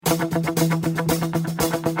Welcome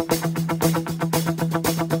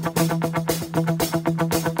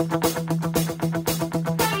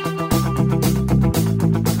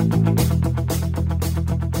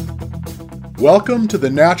to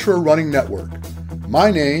the Natural Running Network.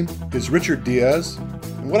 My name is Richard Diaz,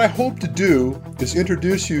 and what I hope to do is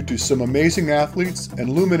introduce you to some amazing athletes and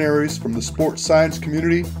luminaries from the sports science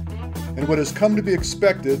community, and what has come to be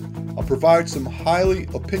expected, I'll provide some highly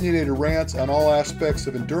opinionated rants on all aspects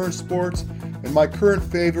of endurance sports and my current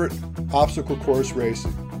favorite, obstacle course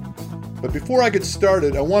racing. But before I get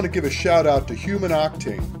started, I want to give a shout out to Human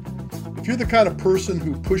Octane. If you're the kind of person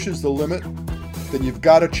who pushes the limit, then you've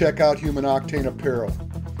got to check out Human Octane Apparel.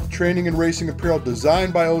 Training and racing apparel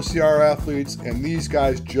designed by OCR athletes, and these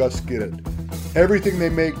guys just get it. Everything they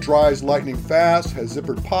make dries lightning fast, has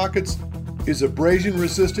zippered pockets, is abrasion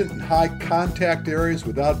resistant in high contact areas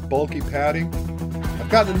without bulky padding. I've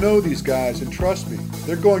gotten to know these guys, and trust me,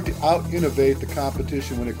 they're going to out-innovate the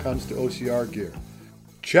competition when it comes to OCR gear.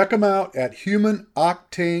 Check them out at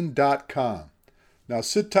humanoctane.com. Now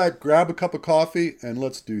sit tight, grab a cup of coffee, and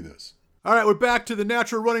let's do this. All right, we're back to the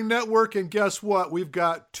Natural Running Network, and guess what? We've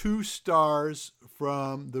got 2 stars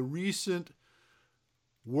from the recent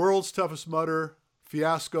World's Toughest Mudder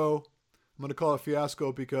fiasco. I'm going to call it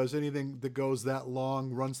fiasco because anything that goes that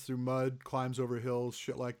long, runs through mud, climbs over hills,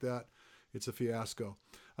 shit like that, it's a fiasco.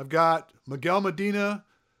 I've got Miguel Medina,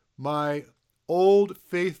 my old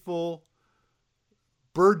faithful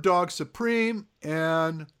Bird Dog Supreme,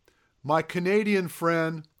 and my Canadian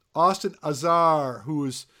friend, Austin Azar, who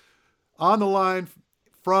is on the line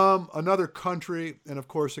from another country. And of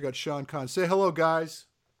course, I got Sean Kahn. Say hello, guys.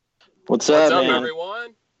 What's up, man?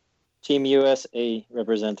 Everyone? Team USA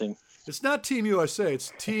representing. It's not Team USA.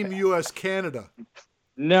 It's Team US Canada.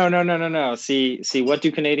 No. See, what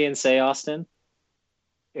do Canadians say, Austin?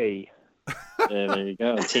 A. Yeah, there you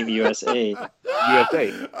go. Team USA.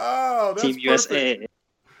 USA. Oh, that's Team perfect. USA.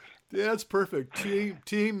 Yeah, that's perfect.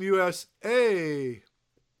 Team USA.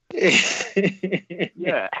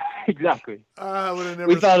 Yeah, exactly.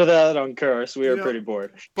 We thought of that on course. We were pretty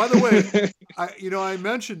bored. By the way, I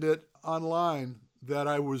mentioned it online that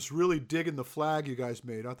I was really digging the flag you guys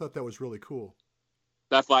made. I thought that was really cool.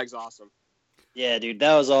 That flag's awesome. Yeah, dude,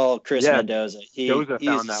 that was all Chris Mendoza. He's found a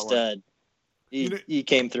that stud. He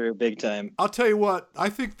came through big time. I'll tell you what, I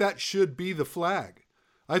think that should be the flag.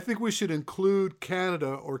 I think we should include Canada,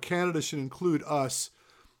 or Canada should include us,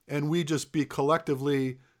 and we just be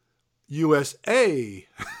collectively USA.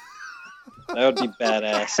 That would be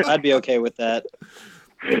badass. I'd be okay with that.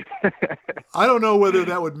 I don't know whether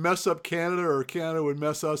that would mess up Canada or Canada would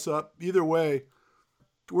mess us up. Either way,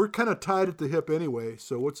 we're kind of tied at the hip anyway,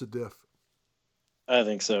 so what's the diff? I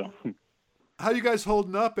think so. How you guys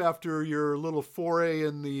holding up after your little foray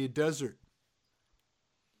in the desert?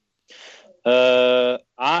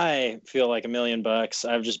 I feel like $1,000,000.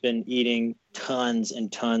 I've just been eating tons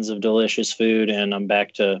and tons of delicious food, and I'm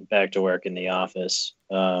back to work in the office.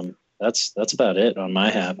 That's about it on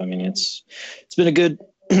my half. I mean, it's been a good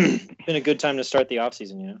time to start the off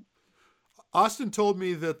season. Austin told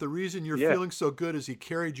me that the reason you're feeling so good is he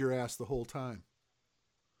carried your ass the whole time.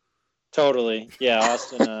 Totally. Yeah,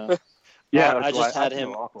 Austin. I just had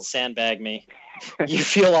him sandbag me. You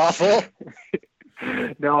feel awful?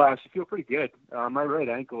 No, I actually feel pretty good. My right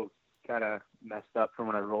ankle's kind of messed up from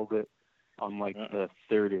when I rolled it on like the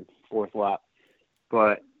 3rd or 4th lap.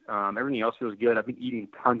 But everything else feels good. I've been eating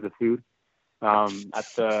tons of food. At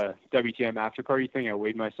the WTM after party thing, I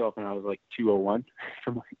weighed myself and I was like 201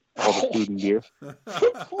 from like all the food and gear.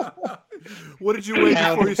 What did you weigh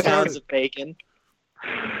before you started? Pounds of bacon.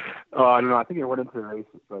 I don't know. I think I went into the race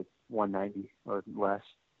with like 190 or less.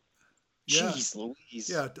 Yeah. Jeez Louise.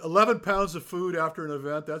 Yeah, 11 pounds of food after an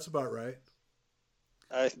event. That's about right.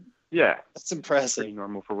 Yeah. That's impressive. Pretty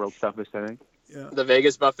normal for World's Toughest, I think. Yeah. The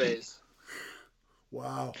Vegas buffets.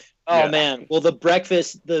 Wow. Oh, man. Well, the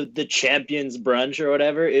breakfast, the champions brunch or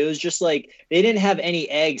whatever, it was just like they didn't have any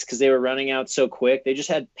eggs because they were running out so quick. They just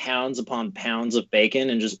had pounds upon pounds of bacon,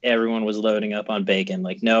 and just everyone was loading up on bacon.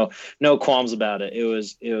 Like no qualms about it. It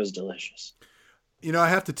was delicious. I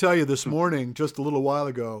have to tell you, this morning, just a little while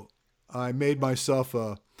ago, I made myself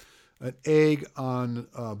an egg on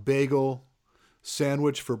a bagel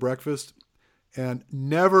sandwich for breakfast, and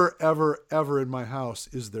never, ever, ever in my house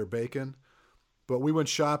is there bacon. But we went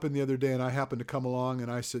shopping the other day, and I happened to come along,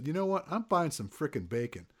 and I said, you know what? I'm buying some frickin'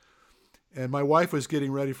 bacon. And my wife was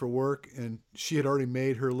getting ready for work, and she had already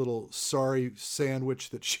made her little sorry sandwich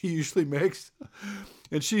that she usually makes.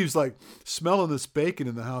 And she was like smelling this bacon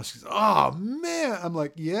in the house. She's, oh, man. I'm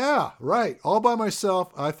like, yeah, right. All by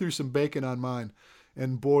myself. I threw some bacon on mine.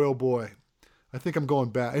 And boy, oh boy, I think I'm going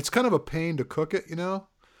back. It's kind of a pain to cook it,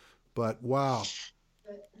 but wow.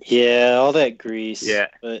 Yeah, all that grease. Yeah.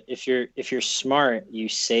 But if you're smart, you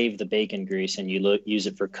save the bacon grease and you use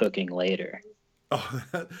it for cooking later. Oh,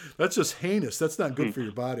 that's just heinous. That's not good for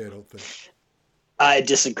your body, I don't think. I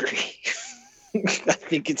disagree. I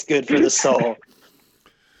think it's good for the soul.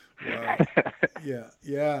 Wow.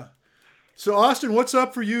 Yeah. So Austin, what's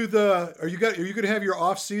up for you? Are you going to have your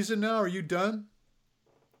off season now? Are you done?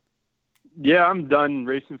 Yeah, I'm done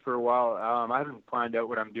racing for a while. I haven't planned out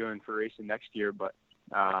what I'm doing for racing next year, but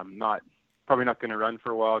probably not going to run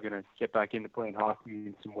for a while. Going to get back into playing hockey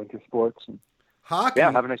and some winter sports. And, hockey?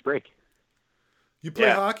 Yeah, have a nice break. You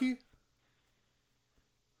play hockey?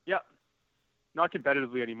 Yeah, not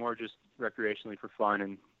competitively anymore, just recreationally for fun.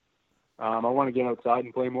 And I want to get outside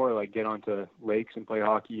and play more, like get onto lakes and play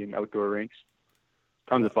hockey and outdoor rinks.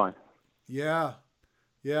 Tons of fun. Yeah.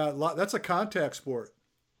 That's a contact sport.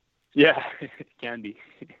 Yeah, it can be.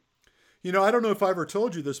 I don't know if I ever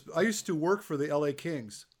told you this. I used to work for the LA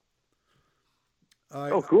Kings.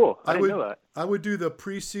 Oh, cool. I didn't know that. I would do the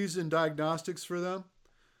preseason diagnostics for them.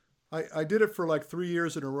 I did it for like 3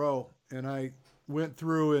 years in a row, and I went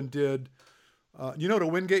through and did, you know what a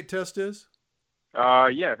Wingate test is? Yeah,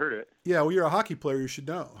 I heard it. Yeah, well, you're a hockey player. You should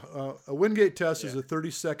know. A Wingate test is a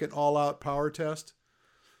 30-second all-out power test.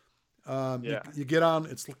 You get on,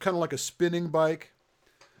 it's kind of like a spinning bike.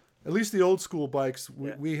 At least the old school bikes,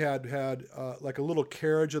 we had like a little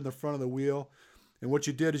carriage on the front of the wheel. And what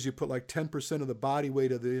you did is you put like 10% of the body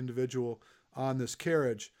weight of the individual on this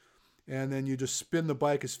carriage. And then you just spin the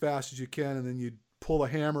bike as fast as you can. And then you pull the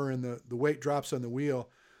hammer and the weight drops on the wheel.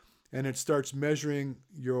 And it starts measuring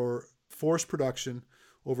your force production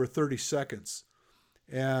over 30 seconds.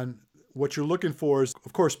 And what you're looking for is,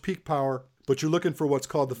 of course, peak power, but you're looking for what's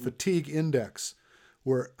called the fatigue index,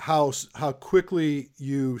 where how quickly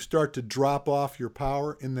you start to drop off your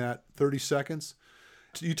power in that 30 seconds.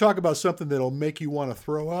 So you talk about something that'll make you want to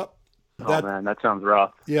throw up. Man, that sounds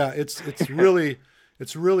rough. Yeah, it's really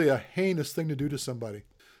a heinous thing to do to somebody.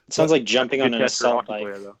 It sounds like jumping on an assault bike.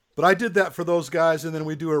 But I did that for those guys, and then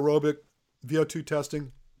we do aerobic VO2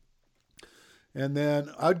 testing. And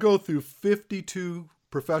then I'd go through 52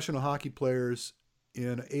 professional hockey players in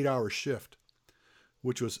an 8-hour shift,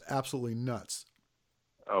 which was absolutely nuts.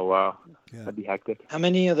 Oh, wow. Yeah. That'd be hectic. How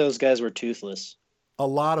many of those guys were toothless? A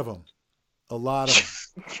lot of them. And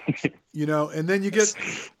then you get,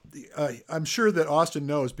 I'm sure that Austin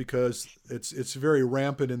knows because it's very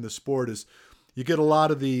rampant in the sport, is you get a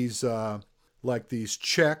lot of these, like these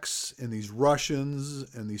Czechs and these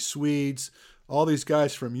Russians and these Swedes, all these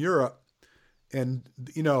guys from Europe. And,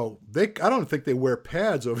 I don't think they wear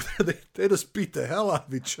pads over there. They just beat the hell out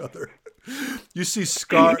of each other. You see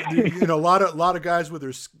a lot of guys with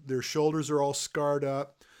their shoulders are all scarred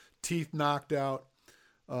up, teeth knocked out,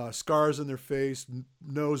 scars in their face,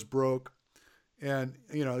 nose broke, and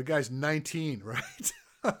the guy's 19, right?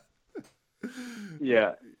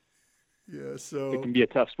 Yeah. Yeah. So it can be a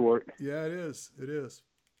tough sport. Yeah, it is.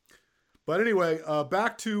 But anyway,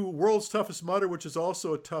 back to World's Toughest Mudder, which is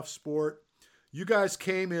also a tough sport. You guys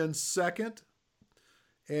came in second,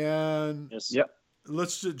 and Yes. Yep.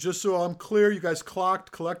 Let's just so I'm clear, you guys clocked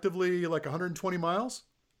collectively like 120 miles?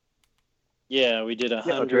 Yeah, we did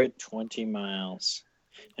 120 miles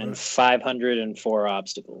and 504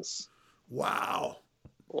 obstacles. Wow.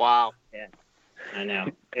 Yeah, I know.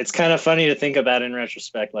 It's kind of funny to think about in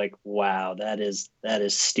retrospect. Like, wow, that is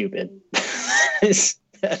stupid.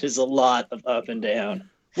 That is a lot of up and down.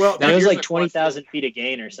 Well, it was like 20,000 feet of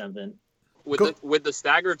gain or something. With the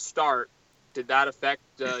staggered start, did that affect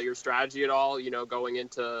your strategy at all? Going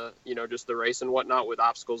into just the race and whatnot, with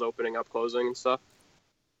obstacles opening up, closing, and stuff.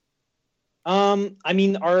 I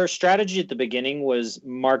mean, our strategy at the beginning was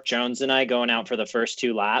Mark Jones and I going out for the first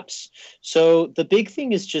 2 laps. So the big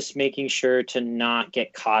thing is just making sure to not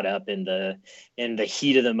get caught up in the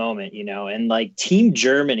heat of the moment, and like Team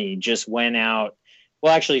Germany just went out.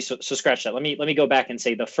 Well, actually, so scratch that. Let me go back and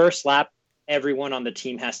say the first lap, everyone on the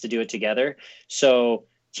team has to do it together. So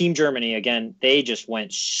Team Germany, again, they just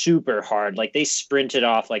went super hard. Like they sprinted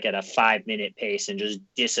off like at a 5-minute pace and just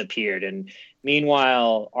disappeared. And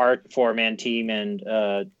meanwhile, our 4-man team and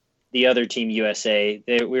the other team, USA,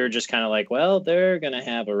 we were just kind of like, well, they're going to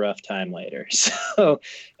have a rough time later. So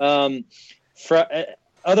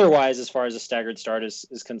otherwise, as far as a staggered start is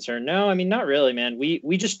concerned, no, I mean, not really, man.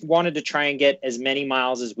 We just wanted to try and get as many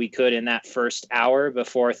miles as we could in that first hour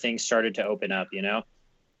before things started to open up,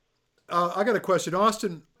 I got a question.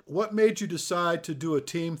 Austin, what made you decide to do a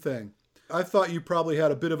team thing? I thought you probably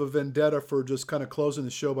had a bit of a vendetta for just kind of closing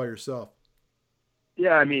the show by yourself.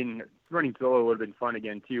 Yeah, I mean, running solo would have been fun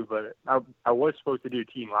again too. But I was supposed to do a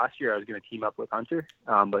team last year. I was going to team up with Hunter,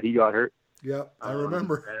 but he got hurt. Yeah, I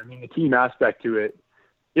remember. I mean, the team aspect to it.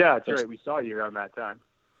 Yeah, that's right. We saw you around that time.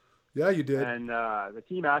 Yeah, you did. And the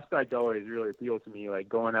team aspect always really appealed to me, like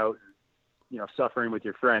going out and, you know, suffering with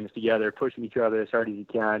your friends together, pushing each other as hard as you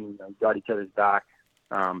can, you know, got each other's back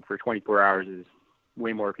for 24 hours is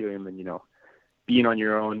way more appealing than, you know, being on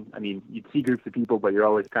your own. I mean, you'd see groups of people, but you're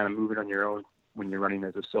always kind of moving on your own when you're running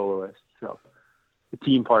as a soloist. So the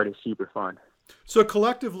team part is super fun. So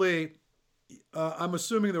collectively, I'm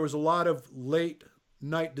assuming there was a lot of late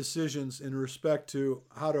night decisions in respect to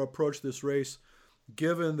how to approach this race,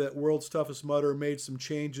 given that World's Toughest Mudder made some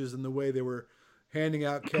changes in the way they were handing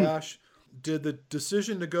out cash. Did the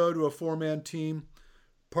decision to go to a 4-man team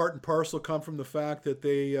part and parcel come from the fact that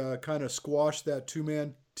they kind of squashed that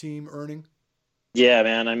 2-man team earning? Yeah,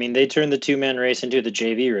 man. I mean, they turned the 2-man race into the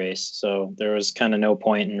JV race. So there was kind of no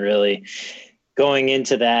point in really going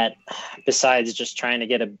into that besides just trying to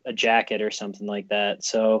get a jacket or something like that.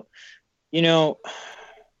 So, you know,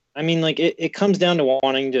 I mean, like it comes down to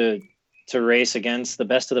wanting to race against the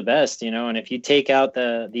best of the best, you know, and if you take out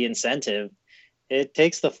the incentive, it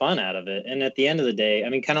takes the fun out of it. And at the end of the day, I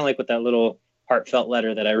mean, kind of like with that little heartfelt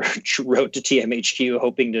letter that I wrote to TMHQ,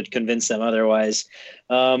 hoping to convince them otherwise.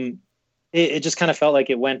 It just kind of felt like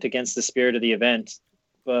it went against the spirit of the event,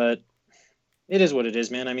 but it is what it is,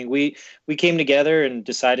 man. I mean, we came together and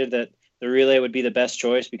decided that the relay would be the best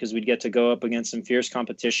choice because we'd get to go up against some fierce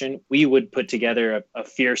competition. We would put together a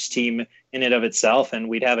fierce team in and of itself, and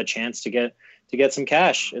we'd have a chance to get some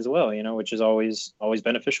cash as well, you know, which is always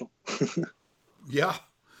beneficial. Yeah,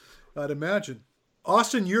 I'd imagine.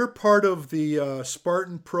 Austin, you're part of the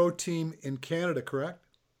Spartan Pro team in Canada, correct?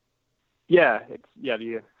 Yeah,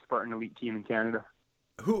 the Spartan Elite team in Canada.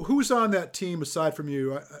 Who's on that team aside from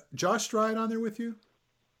you? Josh Stride on there with you?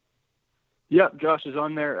 Yep, Josh is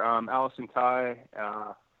on there. Allison Ty,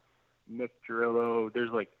 Nick Girillo.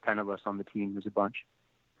 There's like 10 of us on the team. There's a bunch.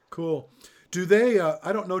 Cool. Do they,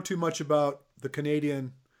 I don't know too much about the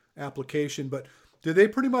Canadian application, but do they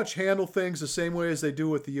pretty much handle things the same way as they do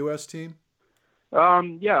with the U.S. team?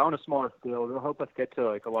 Yeah, on a smaller scale. They'll help us get to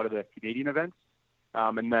like a lot of the Canadian events,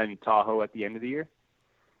 and then Tahoe at the end of the year.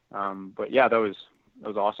 But yeah, that was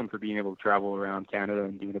awesome for being able to travel around Canada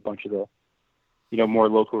and doing a bunch of the, you know, more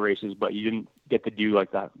local races, but you didn't get to do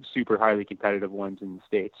like that super highly competitive ones in the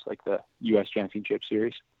States, like the U.S. Championship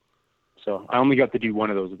Series. So I only got to do one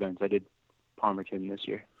of those events. I did Palmerton this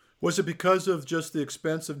year. Was it because of just the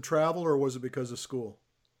expense of travel, or was it because of school?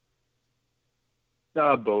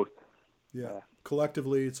 Both. Yeah.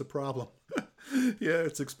 Collectively, it's a problem. Yeah,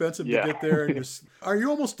 it's expensive to get there. And are you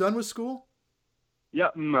almost done with school? Yeah,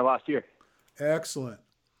 my last year. Excellent.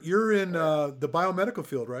 You're in the biomedical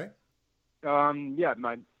field, right? Yeah,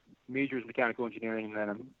 my major is mechanical engineering, and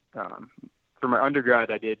then for my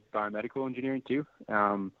undergrad, I did biomedical engineering too.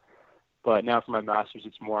 But now for my master's,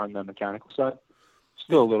 it's more on the mechanical side.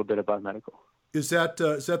 Still a little bit of biomedical. Is that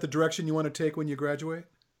the direction you want to take when you graduate?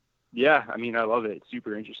 Yeah, I mean, I love it. It's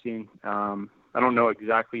super interesting. I don't know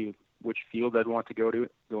exactly which field I'd want to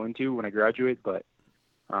go into when I graduate, but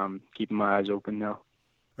keeping my eyes open now.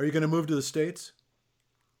 Are you going to move to the States?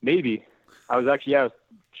 Maybe. I was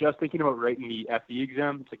just thinking about writing the FE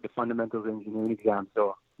exam. It's like the fundamentals engineering exam,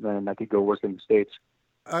 so then I could go work in the States.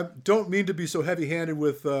 I don't mean to be so heavy-handed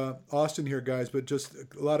with Austin here, guys, but just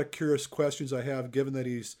a lot of curious questions I have, given that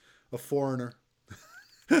he's a foreigner.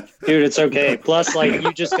 Dude, it's okay. Plus, like,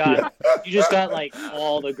 you just got like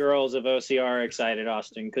all the girls of OCR excited,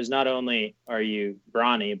 Austin, because not only are you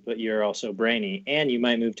brawny, but you're also brainy, and you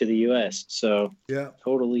might move to the U.S. So yeah,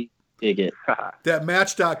 totally dig it. That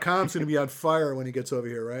Match.com is going to be on fire when he gets over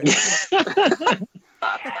here, right?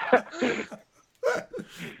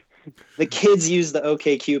 The kids use the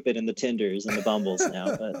OkCupid and the Tinders and the Bumbles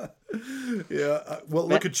now. But yeah, well,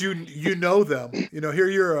 look at you. You know them. You know, here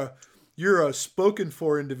you're a spoken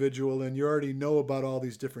for individual, and you already know about all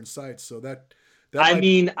these different sites. So that's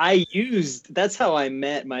how I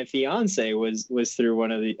met my fiance was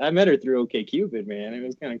through I met her through OkCupid, man. It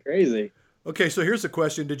was kind of crazy. Okay, so here's a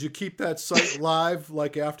question. Did you keep that site live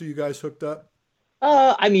like after you guys hooked up?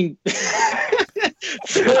 I mean,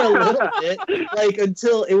 for a little bit, like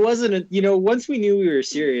until it wasn't, once we knew we were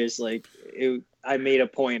serious, like I made a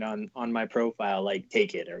point on my profile, like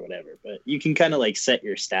take it or whatever, but you can kind of like set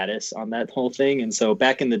your status on that whole thing. And so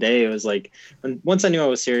back in the day, it was like, once I knew I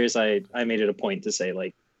was serious, I made it a point to say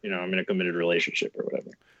like, I'm in a committed relationship or whatever.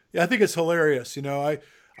 Yeah. I think it's hilarious.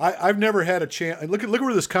 I've never had a chance. Look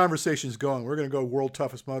where this conversation is going. We're going to go World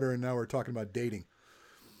Toughest Mudder, and now we're talking about dating.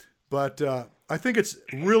 But I think it's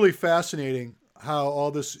really fascinating how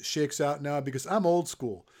all this shakes out now because I'm old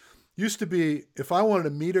school. Used to be, if I wanted to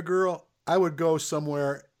meet a girl, I would go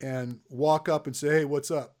somewhere and walk up and say, "Hey,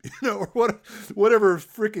 what's up?" Or whatever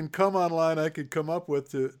freaking come on line I could come up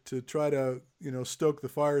with to try to, stoke the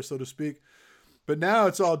fire, so to speak. But now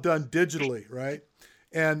it's all done digitally, right?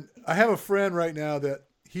 And I have a friend right now that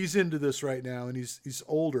he's into this right now, and he's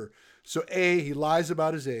older. So A, he lies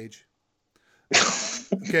about his age.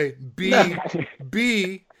 Okay.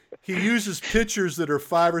 B, he uses pictures that are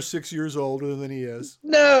 5 or 6 years older than he is.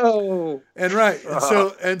 No. And right.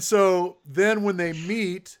 And so then when they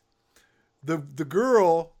meet, the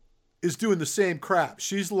girl is doing the same crap.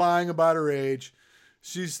 She's lying about her age.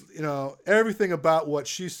 She's, everything about what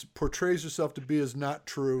she portrays herself to be is not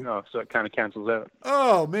true. No, so it kind of cancels out.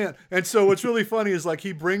 Oh, man. And so what's really funny is like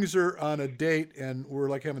he brings her on a date and we're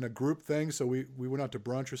like having a group thing. So we went out to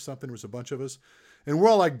brunch or something. There was a bunch of us. And we're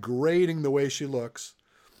all like grading the way she looks.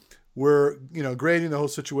 We're, grading the whole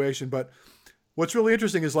situation. But what's really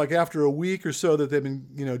interesting is like after a week or so that they've been,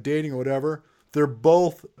 dating or whatever, they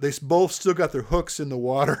both still got their hooks in the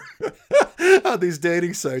water on these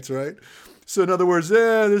dating sites, right? So in other words,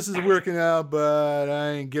 this is working out, but I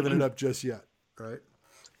ain't giving it up just yet, right?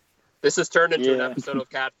 This has turned into an episode of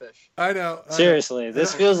Catfish. I know. Seriously,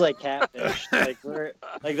 this feels like Catfish.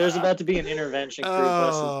 There's about to be an intervention crew.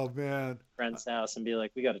 Oh man! Friend's house and be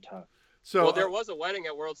like, we got to talk. So well, there was a wedding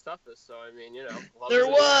at World's Toughest, so I mean, there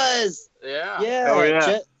was. Yeah. Yeah. Oh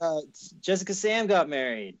yeah. Jessica Sam got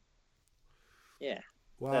married. Yeah.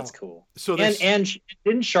 Wow. That's cool. So and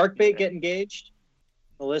didn't Sharkbait get engaged?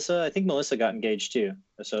 I think Melissa got engaged too.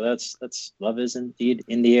 So that's love is indeed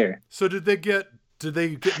in the air. So did they get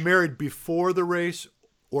married before the race,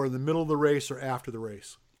 or in the middle of the race, or after the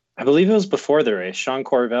race? I believe it was before the race. Sean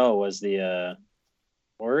Corvell was the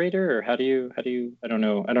orator, or how do you? I don't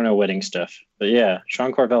know wedding stuff, but yeah,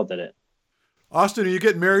 Sean Corvell did it. Austin, are you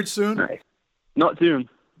getting married soon? Nice. Not soon.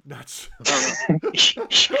 Not soon.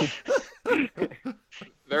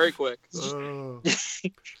 Very quick.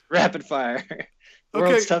 Rapid fire. Okay.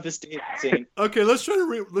 World's toughest dating scene. Okay, let's try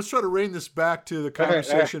to rein this back to the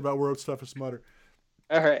conversation about World's Toughest Mudder.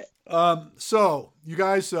 All right. So you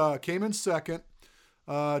guys came in second.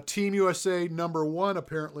 Team USA number 1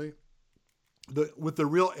 apparently. With the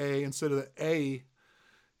real A instead of the A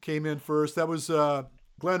came in first. That was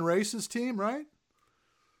Glenn Race's team, right?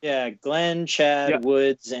 Yeah, Glenn, Chad,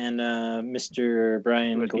 Woods, and Mr.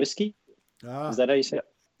 Brian Goliski. Is that how you say it?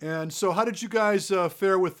 And so how did you guys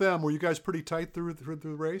fare with them? Were you guys pretty tight through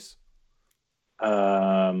the race?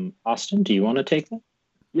 Austin, do you want to take that?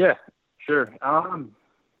 Yeah, sure.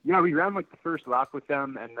 We ran like the first lap with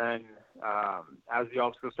them, and then as the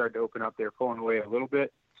obstacles started to open up, they were pulling away a little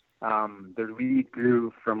bit. Their lead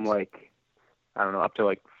grew from up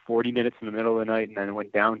to 40 minutes in the middle of the night, and then it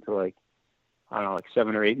went down to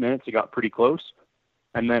 7 or 8 minutes. It got pretty close.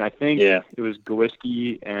 And then I think it was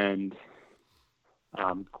Goliski and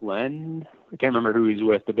Glenn. I can't remember who he's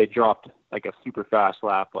with, but they dropped a super fast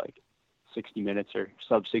lap, 60 minutes or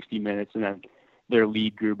sub 60 minutes. And then their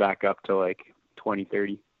lead grew back up to 20,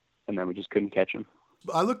 30. And then we just couldn't catch them.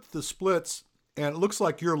 I looked at the splits, and it looks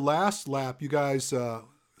like your last lap, you guys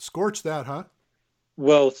scorched that, huh?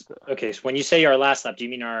 Well, okay. So when you say our last lap, do you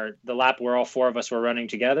mean the lap where all 4 of us were running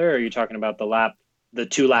together, or are you talking about the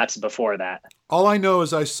 2 laps before that? All I know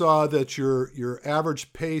is I saw that your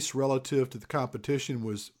average pace relative to the competition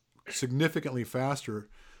was significantly faster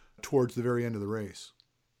towards the very end of the race.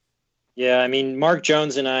 Yeah, I mean, Mark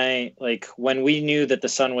Jones and I, when we knew that the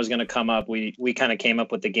sun was going to come up, we kind of came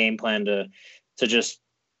up with the game plan to just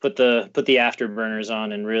put the afterburners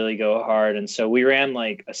on and really go hard. And so we ran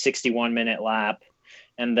a 61-minute lap,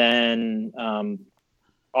 and then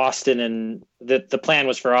Austin and the plan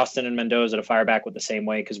was for Austin and Mendoza to fire back with the same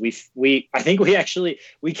way, because I think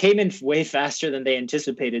we came in way faster than they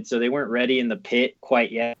anticipated, so they weren't ready in the pit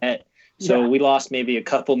quite yet. So we lost maybe a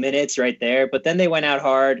couple minutes right there, but then they went out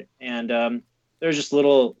hard, and there was just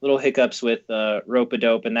little hiccups with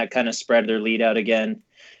rope-a-dope, and that kind of spread their lead out again.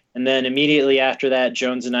 And then immediately after that,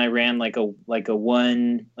 Jones and I ran like a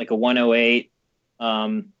 108.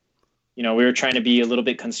 We were trying to be a little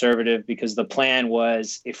bit conservative, because the plan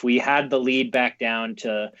was if we had the lead back down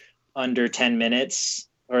to under 10 minutes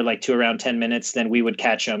or to around 10 minutes, then we would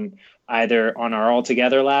catch them either on our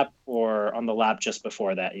all-together lap or on the lap just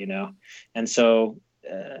before that, And so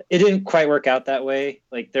it didn't quite work out that way.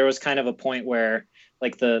 There was kind of a point where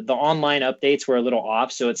the online updates were a little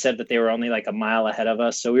off. So it said that they were only a mile ahead of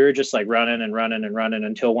us. So we were just running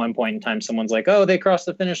until one point in time, someone's like, oh, they crossed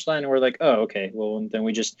the finish line. And we're like, oh, okay. Well, and then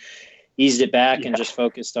we just eased it back and just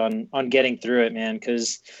focused on getting through it, man.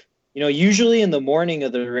 Cause usually in the morning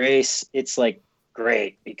of the race, it's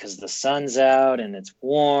great because the sun's out and it's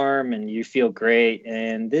warm and you feel great.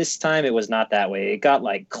 And this time it was not that way. It got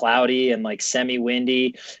like cloudy and like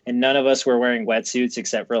semi-windy, and none of us were wearing wetsuits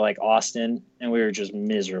except for like Austin, and we were just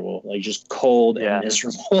miserable, like just cold and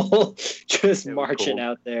miserable, just marching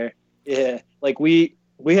out there. Yeah, like we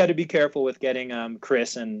had to be careful with getting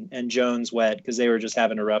Chris and Jones wet because they were just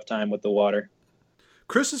having a rough time with the water.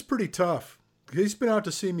 Chris is pretty tough. He's been out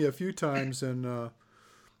to see me a few times, and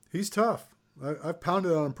he's tough. I've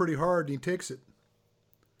pounded on him pretty hard, and he takes it.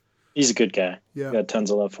 He's a good guy. Yeah, got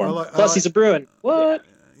tons of love for him. Plus, he's a Bruin. What?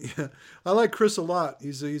 Yeah, I like Chris a lot.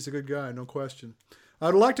 He's a good guy, no question.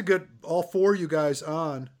 I'd like to get all four of you guys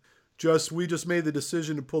on. We just made the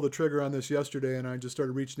decision to pull the trigger on this yesterday, and I just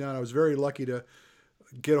started reaching out. I was very lucky to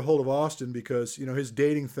get a hold of Austin because, you know, his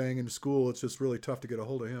dating thing in school, it's just really tough to get a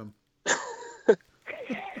hold of him.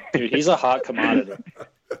 Dude, he's a hot commodity.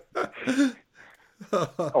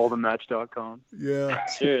 Allthematch.com. Yeah.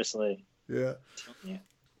 Seriously. Yeah.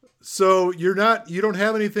 So you don't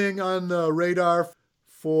have anything on the radar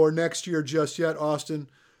for next year just yet, Austin.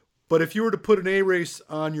 But if you were to put an A race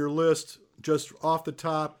on your list just off the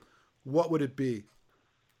top, what would it be?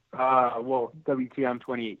 Well, WTM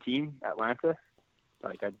 2018, Atlanta.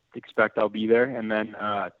 Like, I expect I'll be there. And then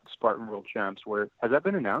Spartan World Champs. Has that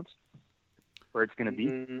been announced? Where it's going to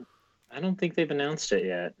be? I don't think they've announced it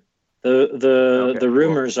yet. The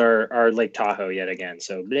rumors are Lake Tahoe yet again.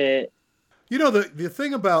 So, bleh. You know, the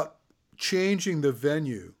thing about changing the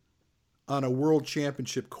venue on a world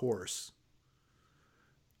championship course,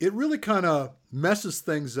 it really kind of messes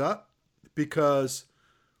things up because,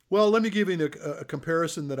 well, let me give you a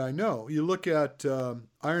comparison that I know. You look at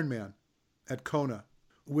Ironman at Kona.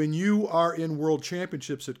 When you are in world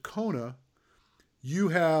championships at Kona, you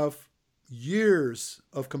have years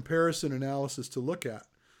of comparison analysis to look at.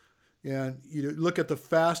 And you look at the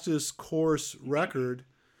fastest course record,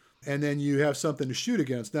 and then you have something to shoot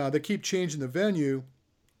against. Now, they keep changing the venue,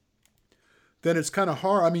 then it's kind of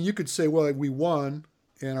hard. I mean, you could say, well, we won,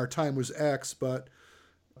 and our time was X, but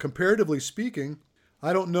comparatively speaking,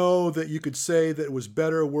 I don't know that you could say that it was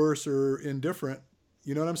better, worse, or indifferent.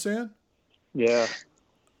 You know what I'm saying? Yeah.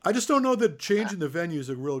 I just don't know that changing the venue is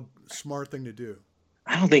a real smart thing to do.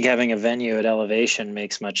 I don't think having a venue at elevation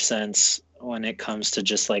makes much sense when it comes to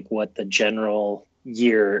just like what the general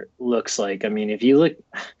year looks like. I mean, if you look,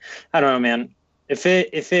 I don't know, man. If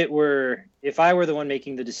I were the one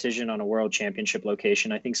making the decision on a world championship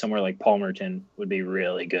location, I think somewhere like Palmerton would be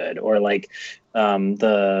really good, or like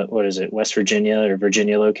West Virginia or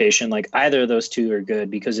Virginia location. Like either of those two are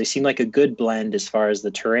good because they seem like a good blend as far as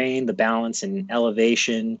the terrain, the balance, and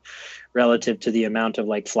elevation relative to the amount of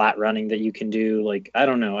like flat running that you can do. Like, I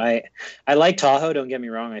don't know. I like Tahoe. Don't get me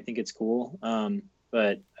wrong. I think it's cool.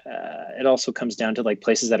 But it also comes down to like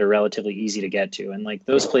places that are relatively easy to get to. And like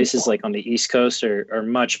those places like on the East Coast are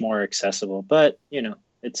much more accessible, but you know,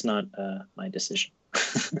 it's not my decision.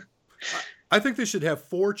 I think they should have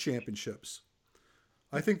 4 championships.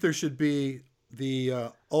 I think there should be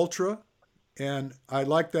the ultra, and I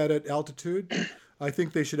like that at altitude. I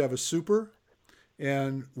think they should have a super,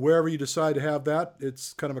 and wherever you decide to have that,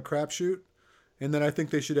 it's kind of a crapshoot. And then I think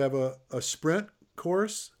they should have a sprint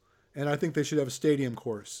course, and I think they should have a stadium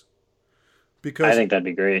course. Because I think that'd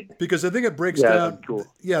be great. Because I think it breaks down, cool.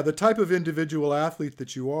 the type of individual athlete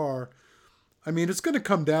that you are. I mean, it's going to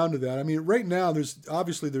come down to that. I mean, right now, there's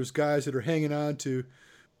guys that are hanging on to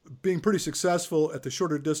being pretty successful at the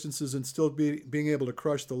shorter distances and still being able to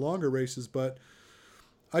crush the longer races. But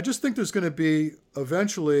I just think there's going to be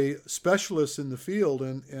eventually specialists in the field,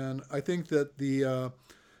 and I think that the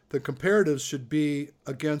comparatives should be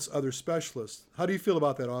against other specialists. How do you feel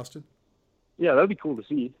about that, Austin? Yeah, that'd be cool to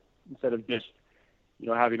see, instead of just,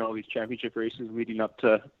 having all these championship races leading up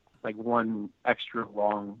to like one extra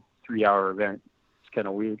long 3-hour event. It's kind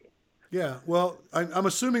of weird. Yeah, well, I'm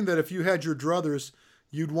assuming that if you had your druthers,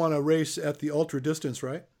 you'd want to race at the ultra distance,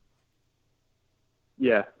 right?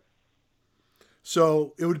 Yeah.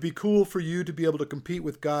 So it would be cool for you to be able to compete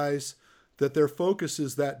with guys that their focus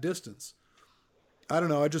is that distance. I don't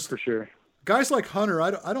know. For sure. Guys like Hunter,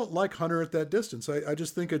 I don't like Hunter at that distance. I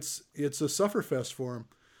just think it's a sufferfest for him.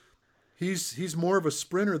 He's more of a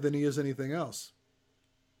sprinter than he is anything else.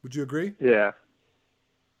 Would you agree? Yeah.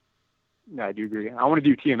 Yeah, I do agree. I want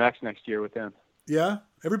to do TMX next year with him. Yeah?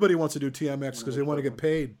 Everybody wants to do TMX because they want to get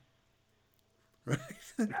paid. Right?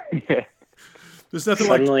 Yeah. There's nothing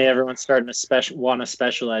Suddenly everyone's starting to want to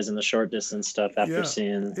specialize in the short distance stuff after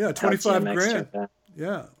seeing 25 grand.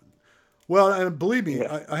 Yeah. Well, and believe me,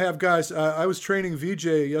 I have guys. I was training VJ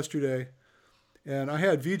yesterday, and I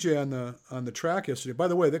had VJ on the track yesterday. By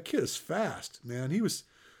the way, that kid is fast, man. He was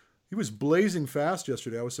He was blazing fast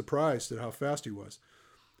yesterday. I was surprised at how fast he was.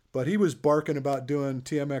 But he was barking about doing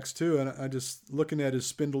TMX too, and I just looking at his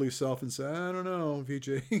spindly self and say, I don't know, VJ,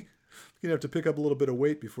 you're gonna have to pick up a little bit of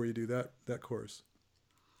weight before you do that course.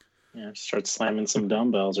 Yeah, start slamming some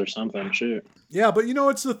dumbbells or something. Shoot. Yeah, but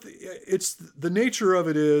it's the nature of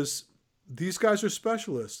it is these guys are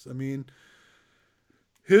specialists. I mean,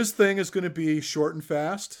 his thing is going to be short and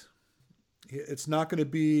fast. It's not going to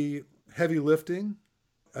be heavy lifting.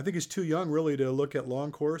 I think he's too young really to look at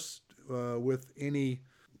long course with any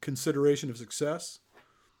consideration of success.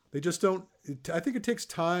 They just don't. I think it takes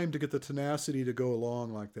time to get the tenacity to go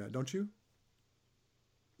along like that, don't you?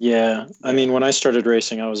 Yeah, I mean, when I started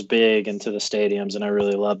racing, I was big into the stadiums and I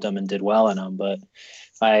really loved them and did well in them. But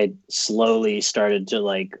I slowly started to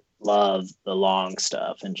love the long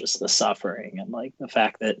stuff and just the suffering and the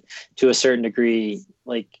fact that to a certain degree,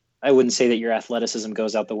 I wouldn't say that your athleticism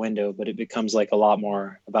goes out the window, but it becomes a lot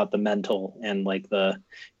more about the mental and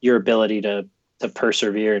your ability to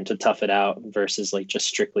persevere and to tough it out versus just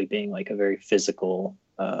strictly being a very physical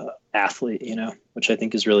athlete, which I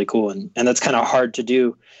think is really cool. And that's kind of hard to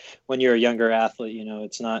do when you're a younger athlete.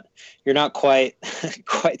 You're not quite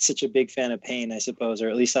such a big fan of pain, I suppose, or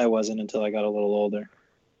at least I wasn't until I got a little older.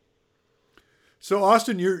 So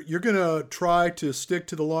Austin, you're gonna try to stick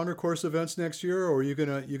to the longer course events next year, or you're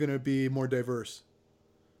gonna be more diverse?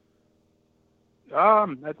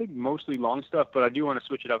 I think mostly long stuff, but I do want to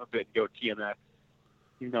switch it up a bit and go TMX.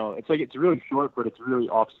 It's really short, but it's really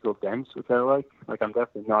obstacle dense, which I like. I'm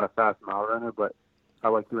definitely not a fast mile runner, but I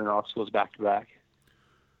like doing obstacles back to back.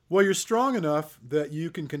 Well, you're strong enough that you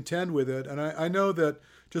can contend with it, and I know that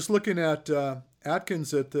just looking at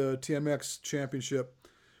Atkins at the TMX championship,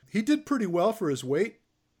 he did pretty well for his weight,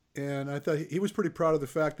 and I thought he was pretty proud of the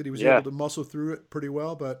fact that he was able to muscle through it pretty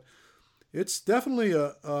well. But it's definitely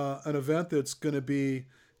an event that's going to be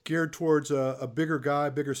geared towards a bigger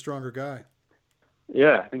guy, stronger guy.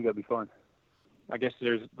 Yeah, I think that'll be fun. I guess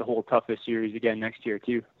there's the whole toughest series again next year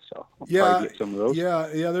too, so I'll probably get some of those. Yeah,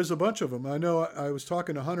 there's a bunch of them. I know. I was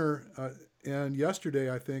talking to Hunter, and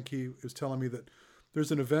yesterday I think he was telling me that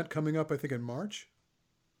there's an event coming up. I think in March.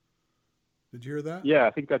 Did you hear that? Yeah,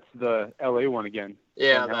 I think that's the LA one again.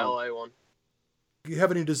 Yeah, the LA one. Do you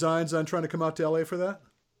have any designs on trying to come out to LA for that?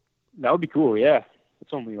 That would be cool. Yeah,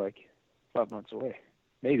 it's only 5 months away,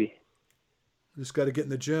 maybe. Just got to get in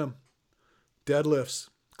the gym. Deadlifts,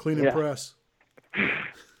 clean and press.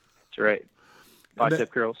 That's right.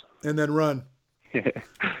 Bicep curls. And then run.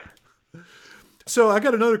 So I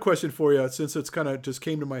got another question for you, since it's kind of just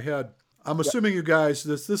came to my head. I'm assuming you guys,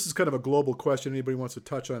 this is kind of a global question. Anybody wants to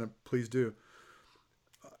touch on it, please do.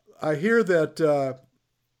 I hear that,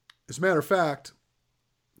 as a matter of fact,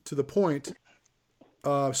 to the point,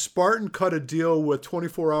 Spartan cut a deal with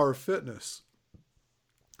 24-Hour Fitness,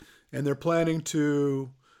 and they're planning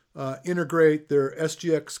to integrate their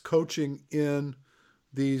SGX coaching in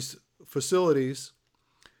these facilities.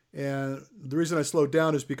 And the reason I slowed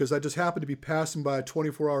down is because I just happened to be passing by a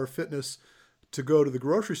 24-Hour Fitness to go to the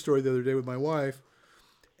grocery store the other day with my wife,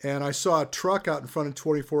 and I saw a truck out in front of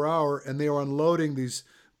 24-Hour, and they were unloading these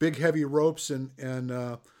big heavy ropes and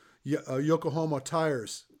Yokohama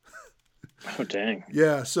tires. Oh dang!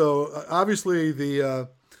 Yeah, so obviously the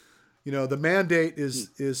mandate is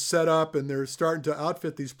set up, and they're starting to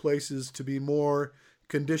outfit these places to be more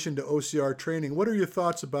conditioned to OCR training. What are your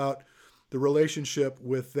thoughts about the relationship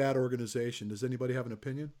with that organization? Does anybody have an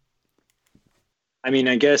opinion? I mean,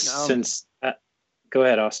 I guess since go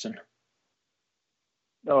ahead, Austin.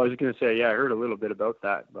 No, I was going to say, I heard a little bit about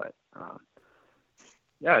that, but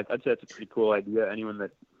I'd say it's a pretty cool idea. Anyone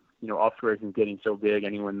that, offshore is getting so big,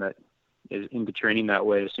 anyone that is into training that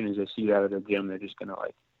way, as soon as they see that at the gym, they're just going to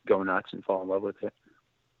go nuts and fall in love with it.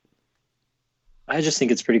 I just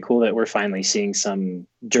think it's pretty cool that we're finally seeing some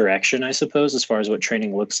direction, I suppose, as far as what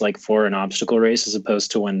training looks like for an obstacle race, as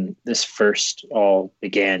opposed to when this first all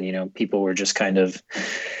began. People were just kind of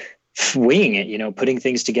winging it, putting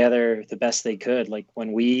things together the best they could. Like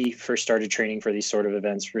when we first started training for these sort of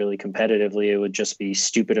events really competitively, it would just be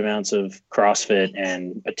stupid amounts of CrossFit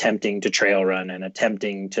and attempting to trail run and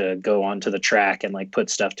attempting to go onto the track and put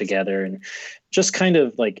stuff together and just kind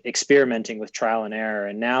of experimenting with trial and error.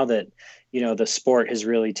 And now that, the sport has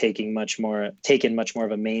really taken much more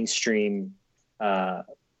of a mainstream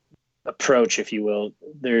approach, if you will,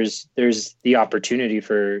 there's the opportunity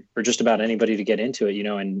for just about anybody to get into it,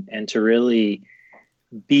 and to really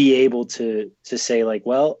be able to say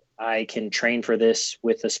well, I can train for this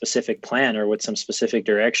with a specific plan or with some specific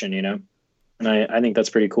direction, and I think that's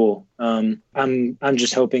pretty cool. I'm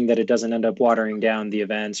just hoping that it doesn't end up watering down the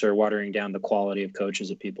events or watering down the quality of coaches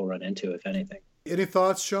that people run into, if anything. Any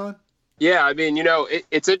thoughts, Sean? Yeah, I mean,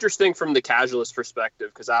 it's interesting from the casualist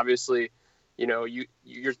perspective because obviously,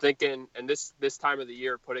 you're thinking, and this time of the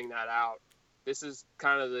year, putting that out, this is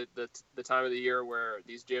kind of the time of the year where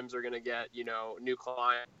these gyms are going to get new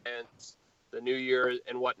clients, the new year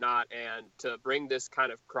and whatnot, and to bring this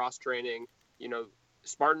kind of cross training,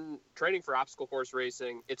 Spartan training for obstacle course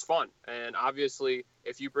racing, it's fun, and obviously,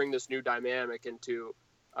 if you bring this new dynamic into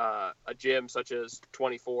a gym such as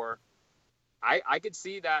 24. I could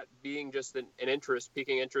see that being just an interest,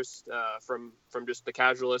 piquing interest from just the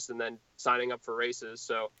casualists and then signing up for races.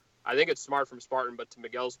 So I think it's smart from Spartan, but to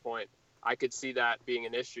Miguel's point, I could see that being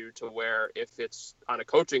an issue to where if it's on a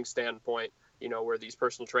coaching standpoint, where these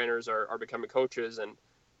personal trainers are becoming coaches and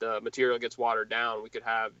the material gets watered down, we could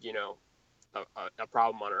have, a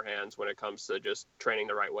problem on our hands when it comes to just training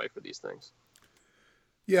the right way for these things.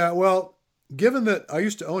 Yeah, well, given that I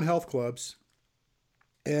used to own health clubs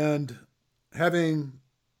and having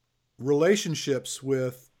relationships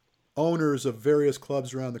with owners of various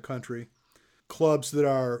clubs around the country, clubs that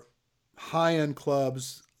are high-end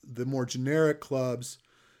clubs, the more generic clubs,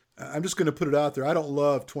 I'm just going to put it out there. I don't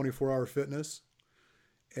love 24-hour fitness.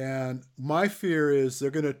 And my fear is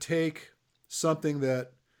they're going to take something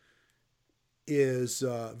that is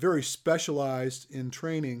very specialized in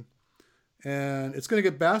training and it's going to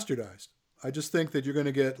get bastardized. I just think that you're going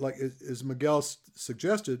to get, like as Miguel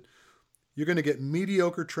suggested, you're going to get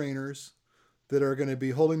mediocre trainers that are going to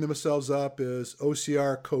be holding themselves up as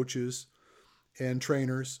OCR coaches and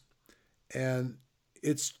trainers. And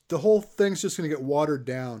the whole thing's just going to get watered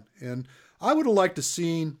down. And I would have liked to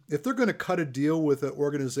seen, if they're going to cut a deal with an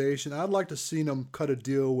organization, I'd like to seen them cut a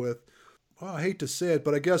deal with, well, I hate to say it,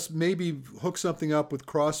 but I guess maybe hook something up with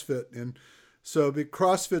CrossFit. And so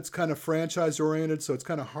CrossFit's kind of franchise oriented, so it's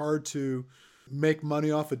kind of hard to make money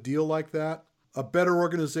off a deal like that. A better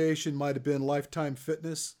organization might have been Lifetime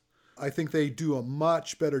Fitness. I think they do a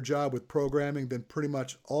much better job with programming than pretty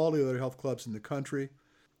much all the other health clubs in the country.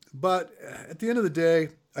 But at the end of the day,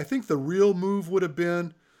 I think the real move would have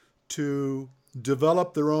been to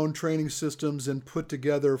develop their own training systems and put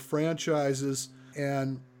together franchises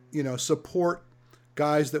and, support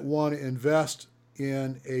guys that want to invest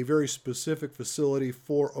in a very specific facility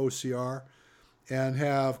for OCR and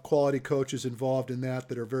have quality coaches involved in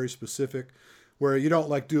that are very specific, where you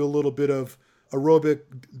don't do a little bit of aerobic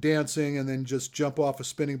dancing and then just jump off a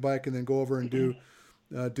spinning bike and then go over and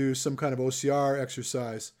do some kind of OCR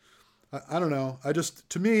exercise. I don't know.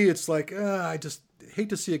 To me, it's like, I just hate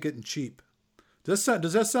to see it getting cheap. Does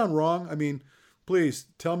that sound wrong? I mean, please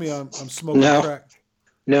tell me I'm smoking crack.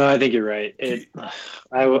 No, I think you're right.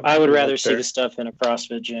 I would rather see the stuff in a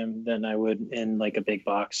CrossFit gym than I would in like a big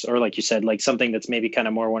box, or like you said, like something that's maybe kind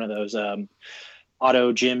of more one of those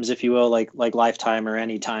auto gyms, if you will, like Lifetime or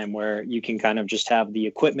Anytime, where you can kind of just have the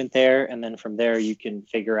equipment there. And then from there, you can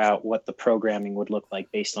figure out what the programming would look like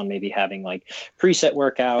based on maybe having like preset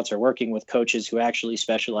workouts or working with coaches who actually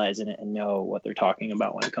specialize in it and know what they're talking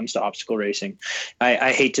about when it comes to obstacle racing.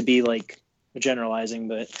 I hate to be like generalizing,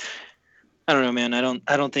 but I don't know, man.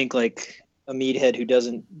 I don't think like a meathead who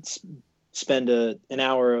doesn't spend an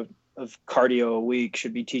hour of cardio a week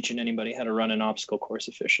should be teaching anybody how to run an obstacle course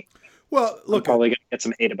efficiently. Well, look, I'm probably going to get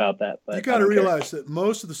some hate about that, but you got to realize that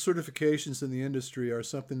most of the certifications in the industry are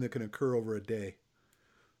something that can occur over a day.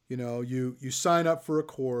 You sign up for a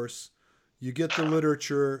course, you get the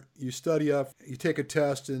literature, you study up, you take a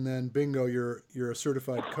test, and then bingo, you're a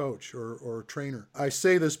certified coach or trainer. I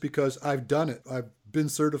say this because I've done it. I've been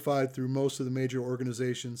certified through most of the major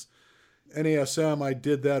organizations. NASM, I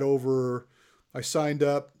did that I signed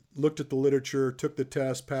up, looked at the literature, took the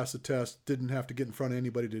test, passed the test, didn't have to get in front of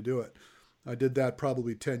anybody to do it. I did that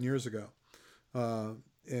probably 10 years ago. And,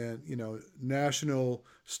 National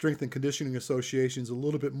Strength and Conditioning Association is a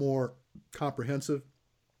little bit more comprehensive,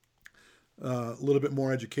 a little bit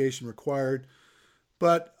more education required.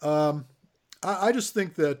 But I just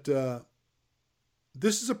think that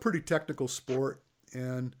this is a pretty technical sport,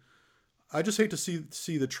 and I just hate to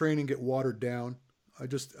see the training get watered down.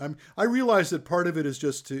 I realize that part of it is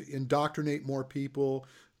just to indoctrinate more people,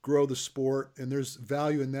 grow the sport, and there's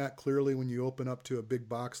value in that clearly when you open up to a big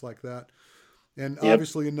box like that. And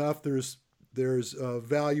obviously enough, there's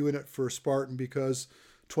value in it for Spartan because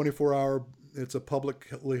 24-hour, it's a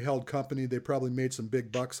publicly held company. They probably made some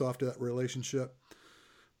big bucks off that relationship.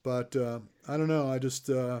 But I don't know. I just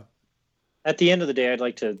at the end of the day, I'd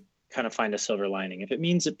like to kind of find a silver lining. If it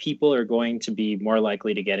means that people are going to be more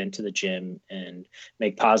likely to get into the gym and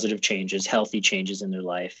make positive changes, healthy changes in their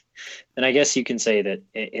life, then I guess you can say that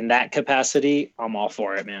in that capacity, I'm all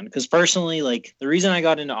for it, man. Because personally, like the reason I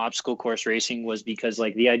got into obstacle course racing was because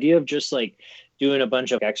like the idea of just like doing a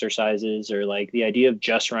bunch of exercises or like the idea of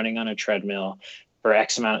just running on a treadmill for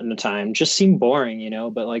X amount of time just seemed boring, you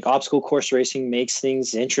know, but like obstacle course racing makes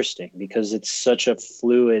things interesting because it's such a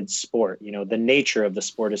fluid sport. You know, the nature of the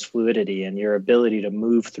sport is fluidity and your ability to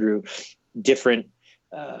move through different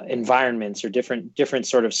environments or different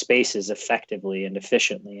sort of spaces effectively and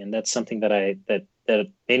efficiently. And that's something that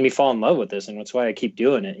made me fall in love with this. And that's why I keep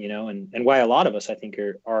doing it, you know, and why a lot of us, I think,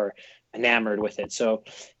 are enamored with it. So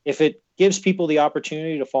if it gives people the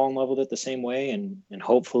opportunity to fall in love with it the same way and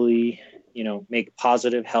hopefully, you know, make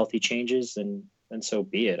positive, healthy changes, then so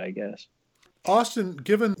be it, I guess. Austin,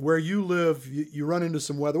 given where you live, you run into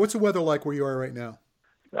some weather. What's the weather like where you are right now?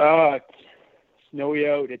 Snowy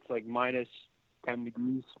out. It's like minus 10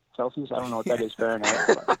 degrees Celsius. I don't know what that is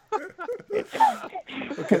Fahrenheit. But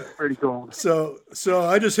it's pretty cold. So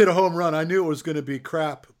I just hit a home run. I knew it was going to be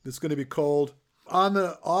crap. It's going to be cold. On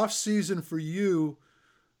the off season for you,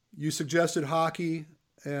 you suggested hockey,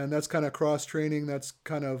 and that's kind of cross training. That's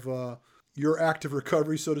kind of your active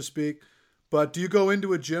recovery, so to speak. But do you go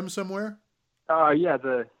into a gym somewhere? Yeah,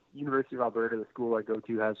 the University of Alberta, the school I go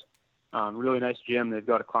to, has a really nice gym. They've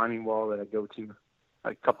got a climbing wall that I go to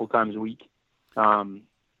like a couple times a week.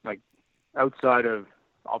 Like outside of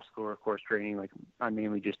obstacle course training, like I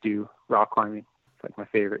mainly just do rock climbing. It's like my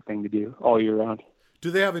favorite thing to do all year round.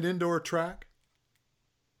 Do they have an indoor track?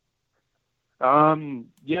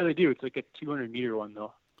 Yeah, they do. It's like a 200-meter one,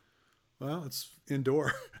 though. Well, it's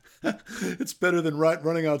indoor. It's better than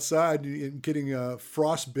running outside and getting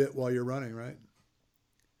frostbit while you're running, right?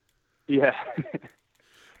 Yeah.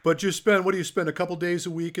 But what do you spend, a couple days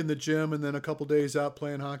a week in the gym and then a couple days out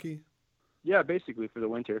playing hockey? Yeah, basically for the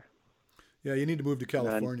winter. Yeah, you need to move to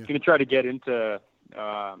California. I'm going to try to get into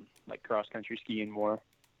like cross-country skiing more.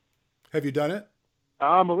 Have you done it?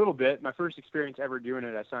 A little bit. My first experience ever doing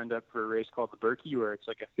it, I signed up for a race called the Berkey, where it's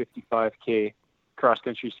like a 55K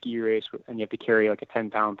cross-country ski race, and you have to carry like a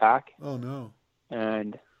 10-pound pack. Oh, no.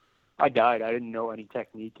 And I died. I didn't know any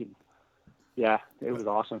technique, and yeah, it was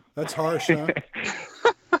awesome. That's harsh, huh?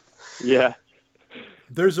 Yeah.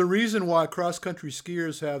 There's a reason why cross-country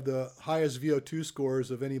skiers have the highest VO2 scores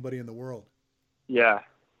of anybody in the world. Yeah.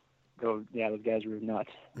 Those guys were nuts.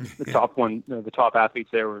 The top athletes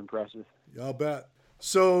there were impressive. I'll bet.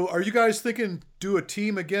 So are you guys thinking do a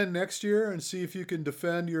team again next year and see if you can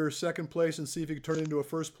defend your second place and see if you can turn it into a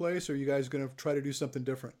first place, or are you guys going to try to do something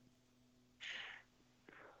different?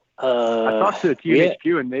 I talked to the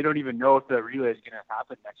THQ, and they don't even know if the relay is going to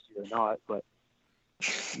happen next year or not, but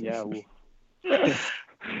yeah.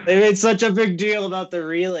 They made such a big deal about the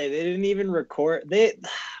relay. They didn't even record.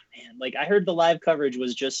 Like I heard the live coverage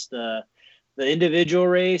was just the individual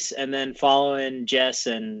race and then following Jess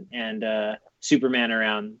and Superman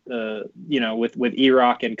around, with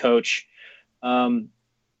E-Rock and Coach. I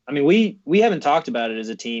mean, we haven't talked about it as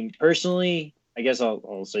a team. Personally, I guess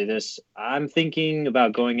I'll say this. I'm thinking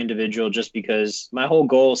about going individual just because my whole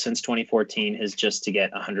goal since 2014 is just to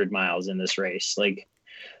get 100 miles in this race. Like,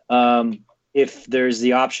 if there's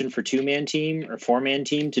the option for 2-man team or 4-man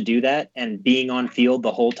team to do that and being on field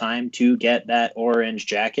the whole time to get that orange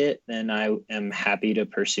jacket, then I am happy to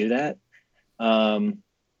pursue that.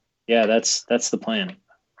 Yeah, that's the plan.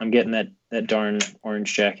 I'm getting that darn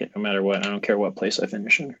orange jacket no matter what. I don't care what place I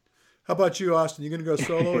finish in. How about you, Austin? You going to go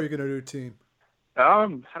solo or are you going to do a team? I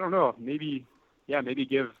don't know. Maybe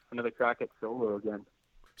give another crack at solo again.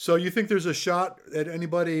 So you think there's a shot at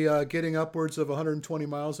anybody getting upwards of 120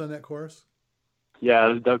 miles on that course?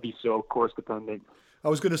 Yeah, that would be so course dependent. I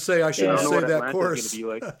was going to say, I shouldn't say that course. Be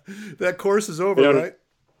like. That course is over, right?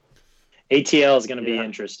 ATL is going to be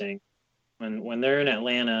interesting. When they're in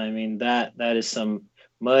Atlanta, I mean, that is some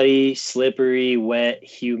muddy, slippery, wet,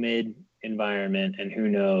 humid environment, and who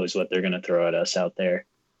knows what they're going to throw at us out there.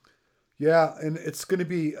 Yeah, and it's going to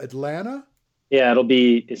be Atlanta? Yeah,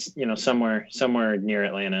 it's somewhere near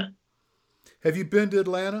Atlanta. Have you been to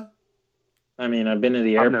Atlanta? I mean, I've been to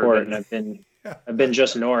the airport and I've been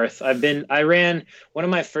just north. I ran one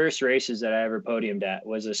of my first races that I ever podiumed at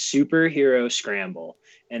was a superhero scramble,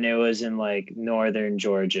 and it was in like northern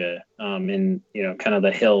Georgia, in kind of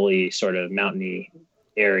the hilly sort of mountainy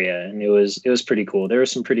area, and it was pretty cool. There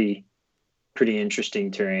was some pretty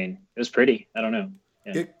interesting terrain. It was pretty. I don't know.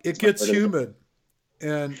 Yeah, it gets humid,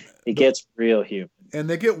 and it gets real humid, and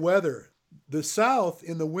they get weather. The South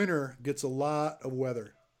in the winter gets a lot of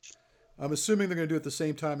weather. I'm assuming they're going to do it the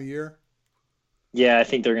same time of year. Yeah, I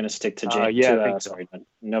think they're going to stick to I think so.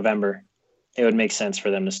 November. It would make sense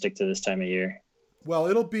for them to stick to this time of year. Well,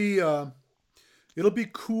 it'll be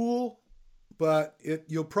cool, but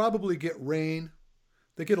you'll probably get rain.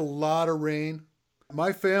 They get a lot of rain.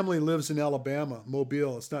 My family lives in Alabama,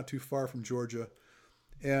 Mobile. It's not too far from Georgia.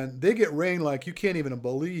 And they get rain like you can't even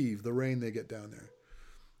believe the rain they get down there.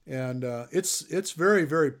 And it's very,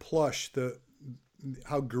 very plush,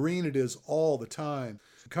 how green it is all the time.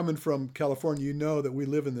 Coming from California, you know that we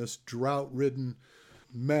live in this drought-ridden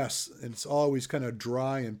mess, and it's always kind of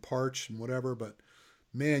dry and parched and whatever. But,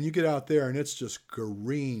 man, you get out there, and it's just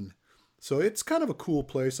green. So it's kind of a cool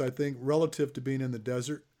place, I think, relative to being in the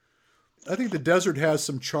desert. I think the desert has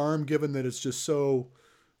some charm, given that it's just so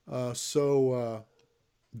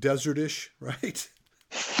desertish, right?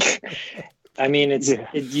 I mean,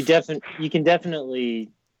 you can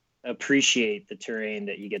definitely appreciate the terrain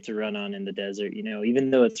that you get to run on in the desert. You know,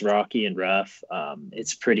 even though it's rocky and rough,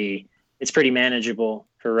 it's pretty manageable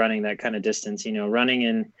for running that kind of distance. You know, running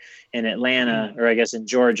in Atlanta, or I guess in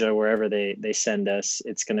Georgia, wherever they send us,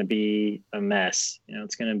 it's going to be a mess. You know,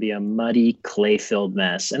 it's going to be a muddy, clay-filled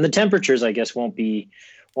mess, and the temperatures, I guess, won't be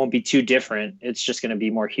too different. It's just going to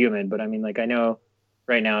be more humid. But I mean, like, I know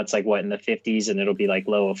right now it's like in the 50s, and it'll be like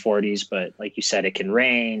low of 40s. But like you said, it can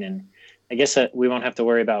rain, and I guess we won't have to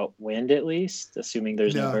worry about wind, at least, assuming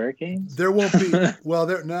there's no hurricanes. There won't be. Well,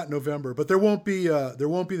 they're not November, but there won't be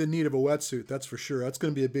the need of a wetsuit. That's for sure. That's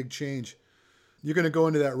going to be a big change. You're going to go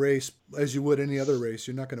into that race as you would any other race.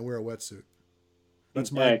 You're not going to wear a wetsuit.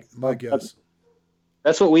 That's my guess.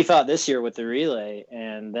 That's what we thought this year with the relay,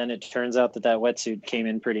 and then it turns out that wetsuit came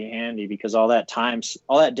in pretty handy, because all that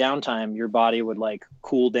downtime, your body would like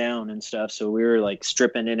cool down and stuff. So we were like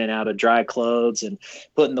stripping in and out of dry clothes and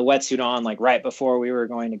putting the wetsuit on like right before we were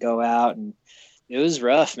going to go out, and it was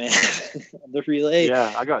rough, man. The relay.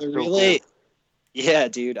 Yeah, I got the relay. Cool. Yeah,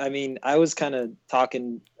 dude. I mean, I was kind of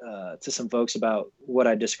talking to some folks about what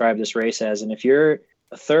I described this race as, and if you're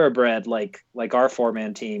a thoroughbred like our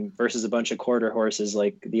 4-man team versus a bunch of quarter horses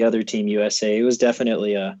like the other team USA, it was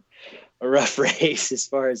definitely a rough race as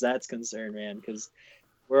far as that's concerned, man, because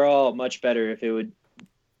we're all much better if it would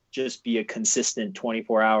just be a consistent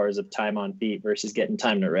 24 hours of time on feet versus getting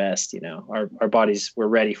time to rest. You know, our bodies were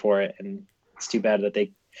ready for it, and it's too bad that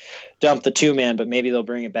they dumped the 2-man, but maybe they'll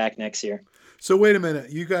bring it back next year. So wait a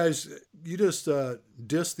minute, you guys, you just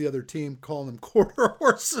dissed the other team calling them quarter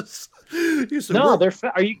horses. You said, no,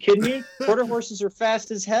 are you kidding me? Quarter horses are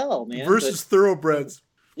fast as hell, man. Versus thoroughbreds.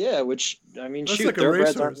 Yeah, which, I mean, that's shoot, like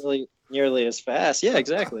thoroughbreds aren't really nearly as fast. Yeah,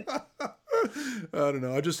 exactly. I don't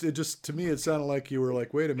know. It just to me, it sounded like you were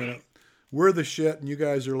like, wait a minute, we're the shit, and you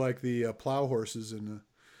guys are like the plow horses and.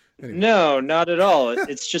 Anyway. No, not at all.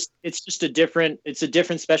 It's just a different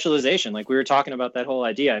specialization. Like we were talking about that whole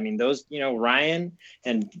idea. I mean, those, you know, Ryan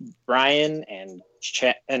and Brian and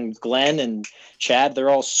and Glenn and Chad,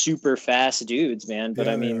 they're all super fast dudes, man. But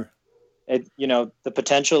yeah, I mean, you know, the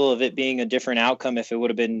potential of it being a different outcome if it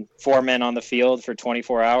would have been 4 men on the field for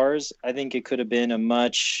 24 hours, I think it could have been a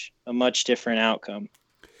much different outcome.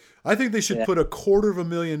 I think they should put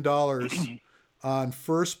 $250,000 on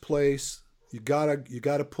first place. You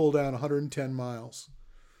gotta pull down 110 miles,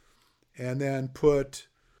 and then put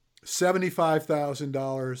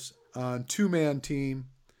 $75,000 on 2-man team,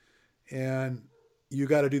 and you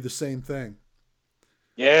got to do the same thing.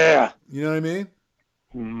 Yeah, you know what I mean.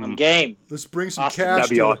 I'm game. Let's bring some awesome. cash. That'd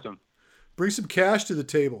be awesome. Bring some cash to the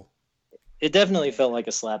table. It definitely felt like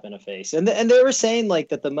a slap in the face. And they were saying like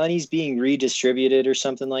that the money's being redistributed or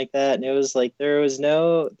something like that. And it was like there was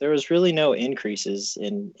really no increases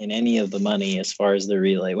in any of the money as far as the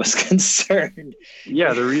relay was concerned.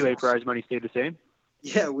 Yeah, the relay prize money stayed the same.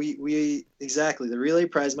 Yeah, we exactly. The relay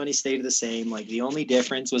prize money stayed the same. Like the only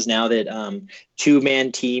difference was now that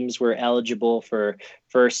 2-man teams were eligible for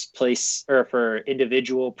first place or for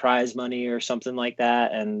individual prize money or something like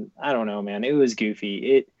that. And I don't know, man, it was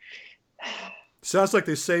goofy. Sounds like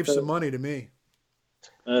they saved some money to me.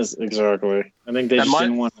 That's exactly. I think they just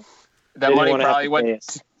didn't want to. That money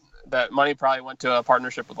probably went to a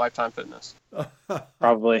partnership with Lifetime Fitness.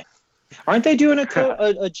 Probably. Aren't they doing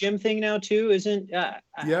a gym thing now too? Yeah.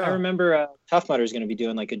 I remember Tough Mudder is going to be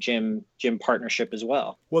doing like a gym partnership as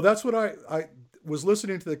well. Well, that's what I was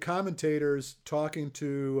listening to the commentators talking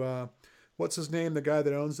to what's his name, the guy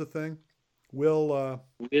that owns the thing, Will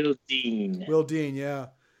Dean. Will Dean, yeah.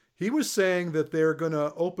 He was saying that they're going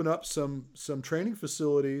to open up some training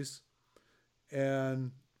facilities,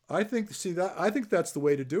 and I think that's the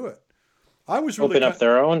way to do it. I was really open up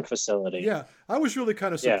their own facility. Yeah, I was really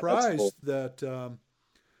kind of surprised cool.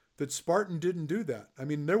 that Spartan didn't do that. I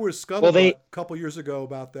mean, there was scuttlebutt a couple years ago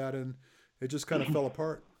about that, and It just kind of fell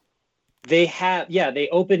apart. They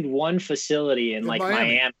opened one facility in like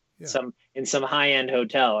Miami, yeah. in some high-end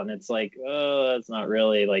hotel, and it's like, oh, that's not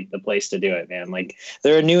really like the place to do it, man. Like,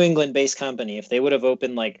 they're a New England-based company. If they would have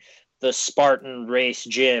opened like the Spartan Race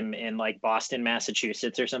Gym in like Boston,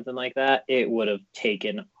 Massachusetts or something like that, it would have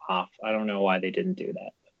taken off. I don't know why they didn't do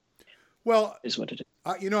that. Well, is what it is.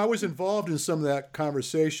 I was involved in some of that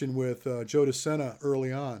conversation with Joe DeSena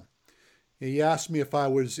early on. He asked me if I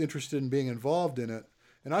was interested in being involved in it,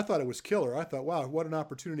 and I thought it was killer. I thought, wow, what an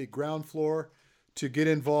opportunity, ground floor, to get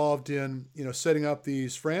involved in, setting up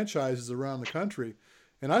these franchises around the country.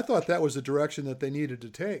 And I thought that was the direction that they needed to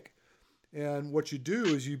take. And what you do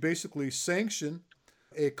is you basically sanction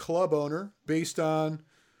a club owner based on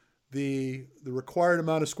the required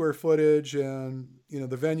amount of square footage, and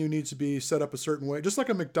the venue needs to be set up a certain way, just like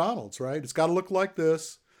a McDonald's, right? It's got to look like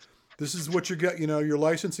this. This is what you get, your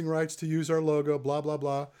licensing rights to use our logo, blah, blah,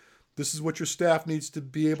 blah. This is what your staff needs to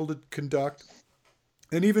be able to conduct,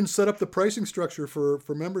 and even set up the pricing structure for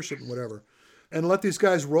membership and whatever, and let these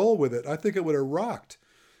guys roll with it. I think it would have rocked,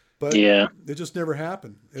 but it just never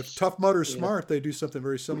happened. If Tough Mudder's smart, they do something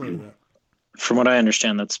very similar to that. From what I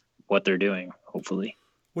understand, that's what they're doing, hopefully.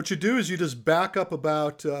 What you do is you just back up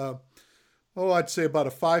about, I'd say about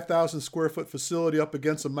a 5,000 square foot facility up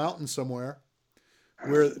against a mountain somewhere,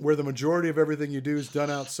 where the majority of everything you do is done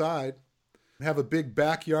outside. Have a big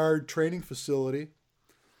backyard training facility,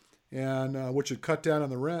 and which would cut down on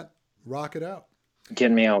the rent. Rock it out.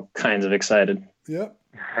 Getting me all kinds of excited. Yep.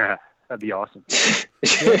 That'd be awesome.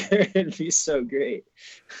 It'd be so great.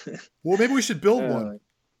 Well, maybe we should build one.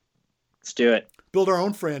 Let's do it. Build our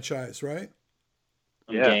own franchise, right?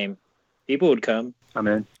 Game. People would come. I'm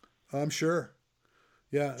in. I'm sure.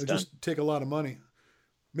 Yeah, it'd just take a lot of money.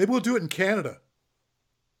 Maybe we'll do it in Canada.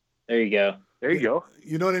 There you go. There you go.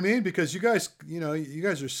 You know what I mean? Because you guys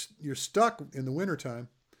you're stuck in the wintertime.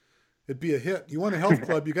 It'd be a hit. You want a health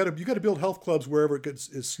club, you got to build health clubs wherever it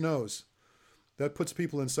snows. That puts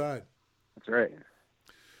people inside. That's right.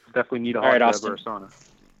 Definitely need a hot tub or a sauna.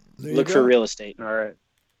 Look for real estate. All right.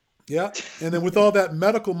 Yeah, and then with all that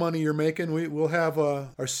medical money you're making, we'll have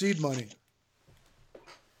our seed money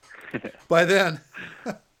by then.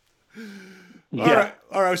 Yeah.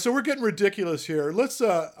 All right. So we're getting ridiculous here. Let's.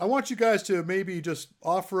 I want you guys to maybe just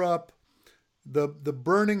offer up the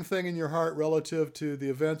burning thing in your heart relative to the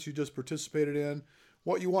events you just participated in.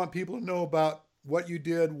 What you want people to know about what you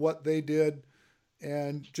did, what they did,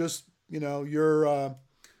 and just your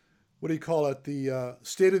what do you call it? The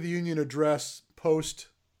State of the Union address post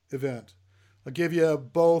event. I'll give you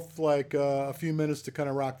both like a few minutes to kind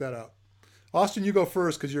of rock that out. Austin, you go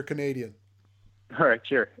first because you're Canadian. All right,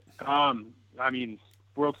 sure.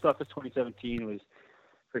 World Toughest 2017 was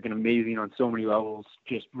freaking amazing on so many levels.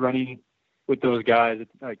 Just running with those guys,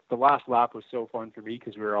 like the last lap was so fun for me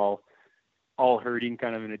because we were all hurting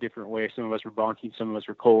kind of in a different way. Some of us were bonking, some of us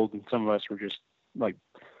were cold, and some of us were just like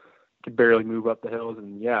could barely move up the hills.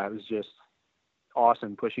 And yeah, it was just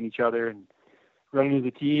awesome pushing each other and running as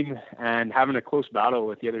a team and having a close battle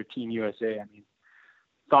with the other Team USA.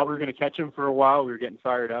 Thought we were going to catch them for a while. We were getting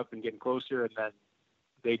fired up and getting closer, and then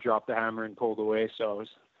they dropped the hammer and pulled away. So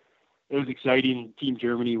it was exciting. Team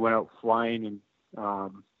Germany went out flying, and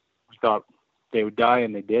we thought they would die,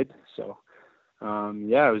 and they did. So, it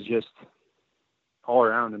was just all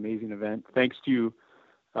around amazing event. Thanks to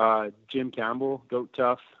Jim Campbell, Goat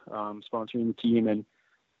Tough, sponsoring the team, and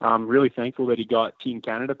I'm really thankful that he got Team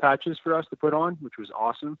Canada patches for us to put on, which was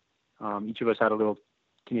awesome. Each of us had a little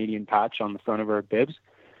Canadian patch on the front of our bibs.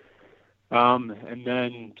 And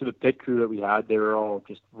then to the pit crew that we had, they were all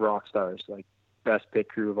just rock stars, like best pit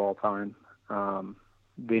crew of all time.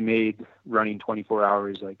 They made running 24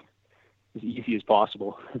 hours like as easy as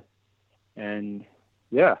possible. And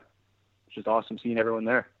yeah, it's just awesome seeing everyone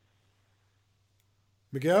there.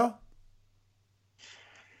 Miguel?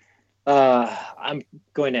 I'm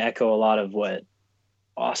going to echo a lot of what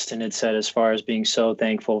Austin had said as far as being so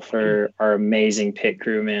thankful for our amazing pit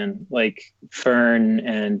crew, man. Like Fern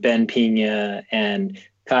and Ben Pena and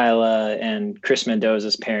Kyla and Chris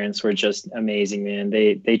Mendoza's parents were just amazing, man.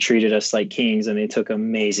 They treated us like kings, and they took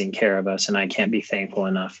amazing care of us. And I can't be thankful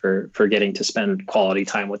enough for getting to spend quality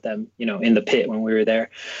time with them, in the pit when we were there.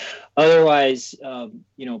 Otherwise,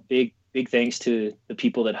 big thanks to the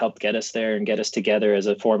people that helped get us there and get us together as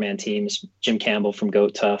a 4-man team. Jim Campbell from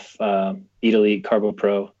Goat Tough, Beat Elite, Carbo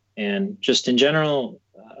Pro, and just in general,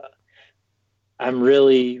 I'm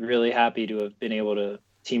really, really happy to have been able to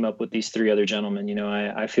team up with these 3 other gentlemen.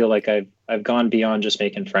 I feel like I've gone beyond just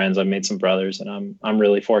making friends. I've made some brothers, and I'm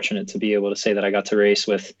really fortunate to be able to say that I got to race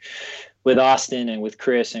with Austin and with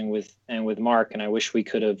Chris and with Mark. And I wish we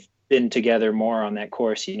could have been together more on that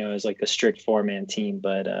course, as like a strict 4-man team.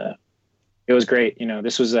 But it was great.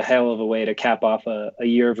 This was a hell of a way to cap off a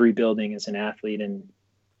year of rebuilding as an athlete. And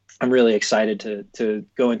I'm really excited to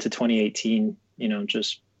go into 2018,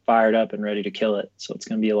 just fired up and ready to kill it. So it's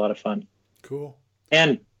going to be a lot of fun. Cool.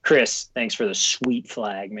 And Chris, thanks for the sweet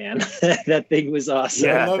flag, man. That thing was awesome.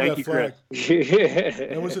 Yeah, I love thank that you, flag. Chris.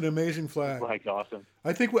 That was an amazing flag. Flag's awesome.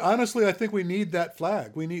 I think we need that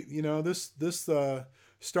flag. We need, this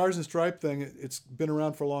Stars and Stripe thing. It's been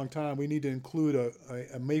around for a long time. We need to include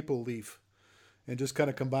a maple leaf, and just kind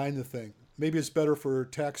of combine the thing. Maybe it's better for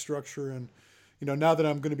tax structure, and now that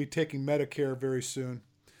I'm going to be taking Medicare very soon.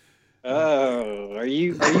 Oh, are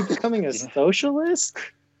you becoming a socialist?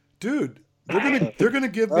 Dude, they're gonna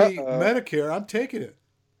give me Medicare. I'm taking it.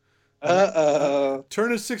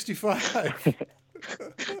 Turn 65.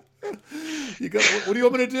 What do you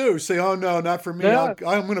want me to do? Say, oh no, not for me. Yeah.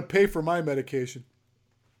 I'm going to pay for my medication.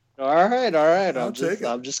 All right. I'm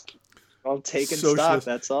taking Socialist. stock.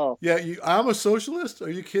 That's all. Yeah, I'm a socialist.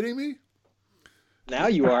 Are you kidding me? Now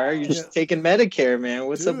you are. You're just taking Medicare, man.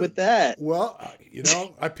 What's up with that? Well,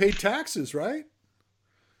 I pay taxes, right?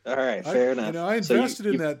 All right, fair enough. I invested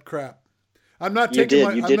in that crap. I'm not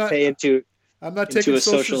taking. You did pay into. I'm not taking a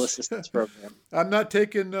social assistance program. I'm not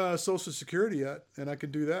taking Social Security yet, and I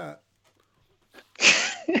can do that.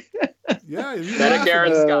 Yeah, Medicare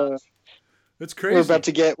and Scotch. It's crazy. We're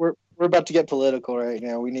about to get political right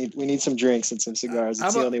now. We need some drinks and some cigars.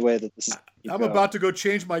 It's the only way that this is. I'm about to go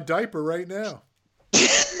change my diaper right now.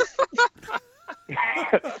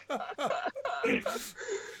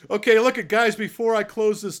 Okay, look, guys, before I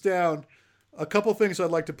close this down, a couple things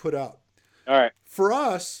I'd like to put out. All right. For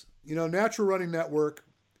us, Natural Running Network,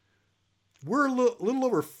 we're a little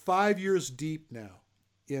over 5 years deep now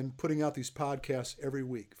in putting out these podcasts every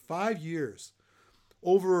week. 5 years.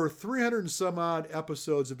 Over 300 and some odd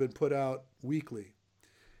episodes have been put out weekly.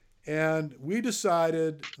 And we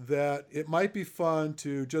decided that it might be fun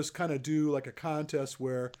to just kind of do like a contest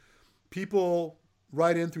where people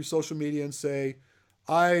write in through social media and say,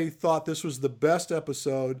 I thought this was the best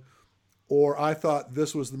episode, or I thought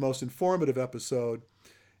this was the most informative episode.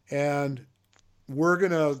 And we're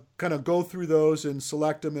going to kind of go through those and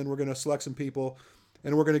select them, and we're going to select some people,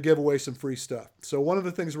 and we're going to give away some free stuff. So one of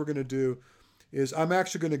the things we're going to do is I'm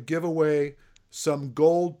actually going to give away some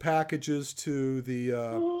gold packages to the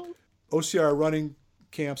OCR running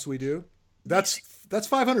camps we do. That's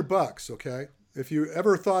 $500, okay? If you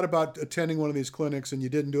ever thought about attending one of these clinics and you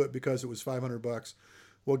didn't do it because it was $500,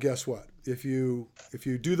 well, guess what? If you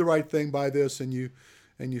do the right thing by this and you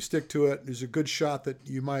stick to it, there's a good shot that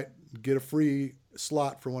you might get a free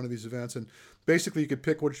slot for one of these events. And basically, you could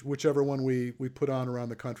pick whichever one we put on around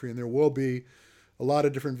the country, and there will be a lot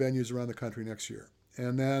of different venues around the country next year.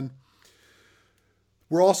 And then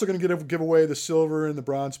we're also going to give away the silver and the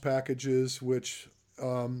bronze packages, which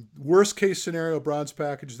worst case scenario bronze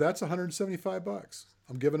package, that's $175.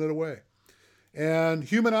 I'm giving it away. And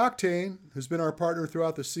Human Octane has been our partner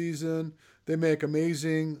throughout the season. They make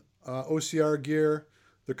amazing OCR gear.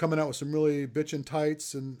 They're coming out with some really bitchin'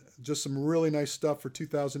 tights and just some really nice stuff for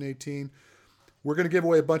 2018. We're going to give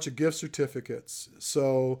away a bunch of gift certificates.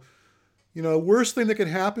 So, worst thing that can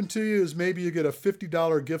happen to you is maybe you get a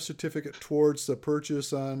 $50 gift certificate towards the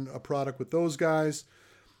purchase on a product with those guys.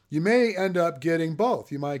 You may end up getting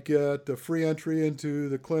both. You might get a free entry into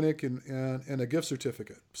the clinic and a gift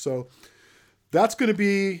certificate. So that's going to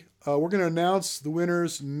be, we're going to announce the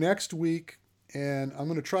winners next week. And I'm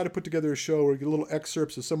going to try to put together a show where we get little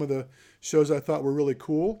excerpts of some of the shows I thought were really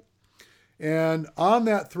cool. And on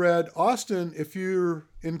that thread, Austin, if you're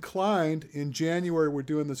inclined, in January, we're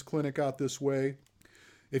doing this clinic out this way.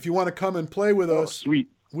 If you want to come and play with us, sweet.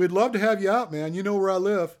 We'd love to have you out, man. You know where I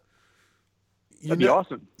live. That'd be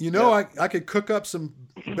awesome. I could cook up some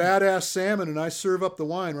badass salmon and I serve up the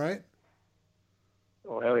wine, right?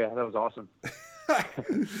 Oh, hell yeah. That was awesome.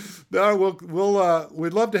 No,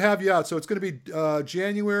 we'd love to have you out. So it's going to be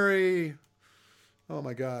January. Oh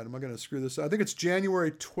my God, am I going to screw this up? I think it's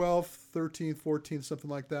January 12th, 13th, 14th, something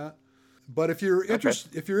like that. But if you're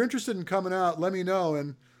interested in coming out, let me know,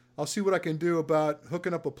 and I'll see what I can do about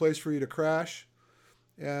hooking up a place for you to crash.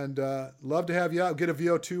 And love to have you out, get a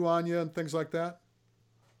VO2 on you and things like that.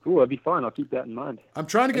 Cool, that'd be fun. I'll keep that in mind. I'm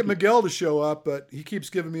trying to get Miguel to show up, but he keeps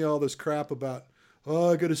giving me all this crap about,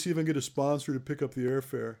 I got to see if I can get a sponsor to pick up the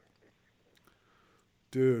airfare.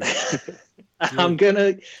 Dude. I'm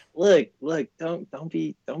gonna look. Don't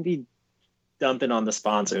be dumping on the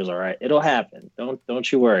sponsors. All right, it'll happen.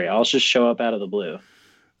 Don't you worry. I'll just show up out of the blue.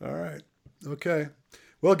 All right. Okay.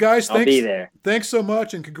 Well, guys, I'll be there. Thanks so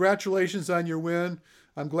much, and congratulations on your win.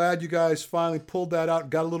 I'm glad you guys finally pulled that out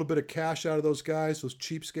and got a little bit of cash out of those guys, those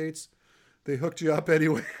cheapskates. They hooked you up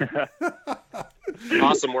anyway.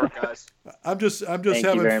 Awesome work, guys. I'm just Thank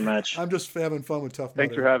you very much. I'm just having fun with Tough Mudder.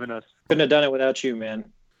 Thanks for having us. Couldn't have done it without you, man.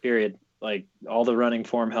 Period. Like all the running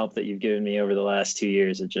form help that you've given me over the last 2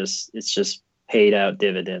 years, it's just paid out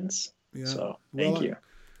dividends. Yeah. So thank you.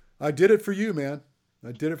 I did it for you, man.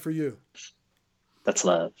 I did it for you. That's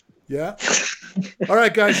love. Yeah. All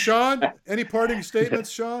right, guys. Sean, any parting statements,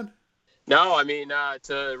 Sean? No, I mean,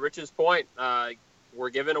 to Rich's point, we're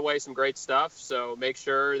giving away some great stuff. So make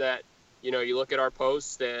sure that, you look at our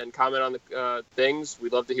posts and comment on the things.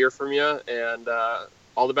 We'd love to hear from you, and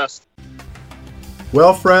all the best.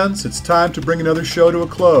 Well, friends, it's time to bring another show to a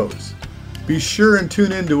close. Be sure and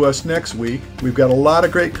tune in to us next week. We've got a lot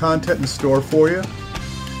of great content in store for you.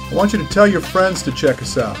 I want you to tell your friends to check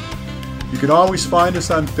us out. You can always find us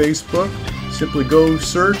on Facebook. Simply go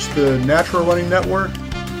search the Natural Running Network.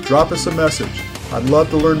 Drop us a message. I'd love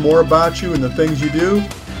to learn more about you and the things you do.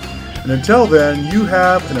 And until then, you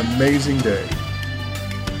have an amazing day.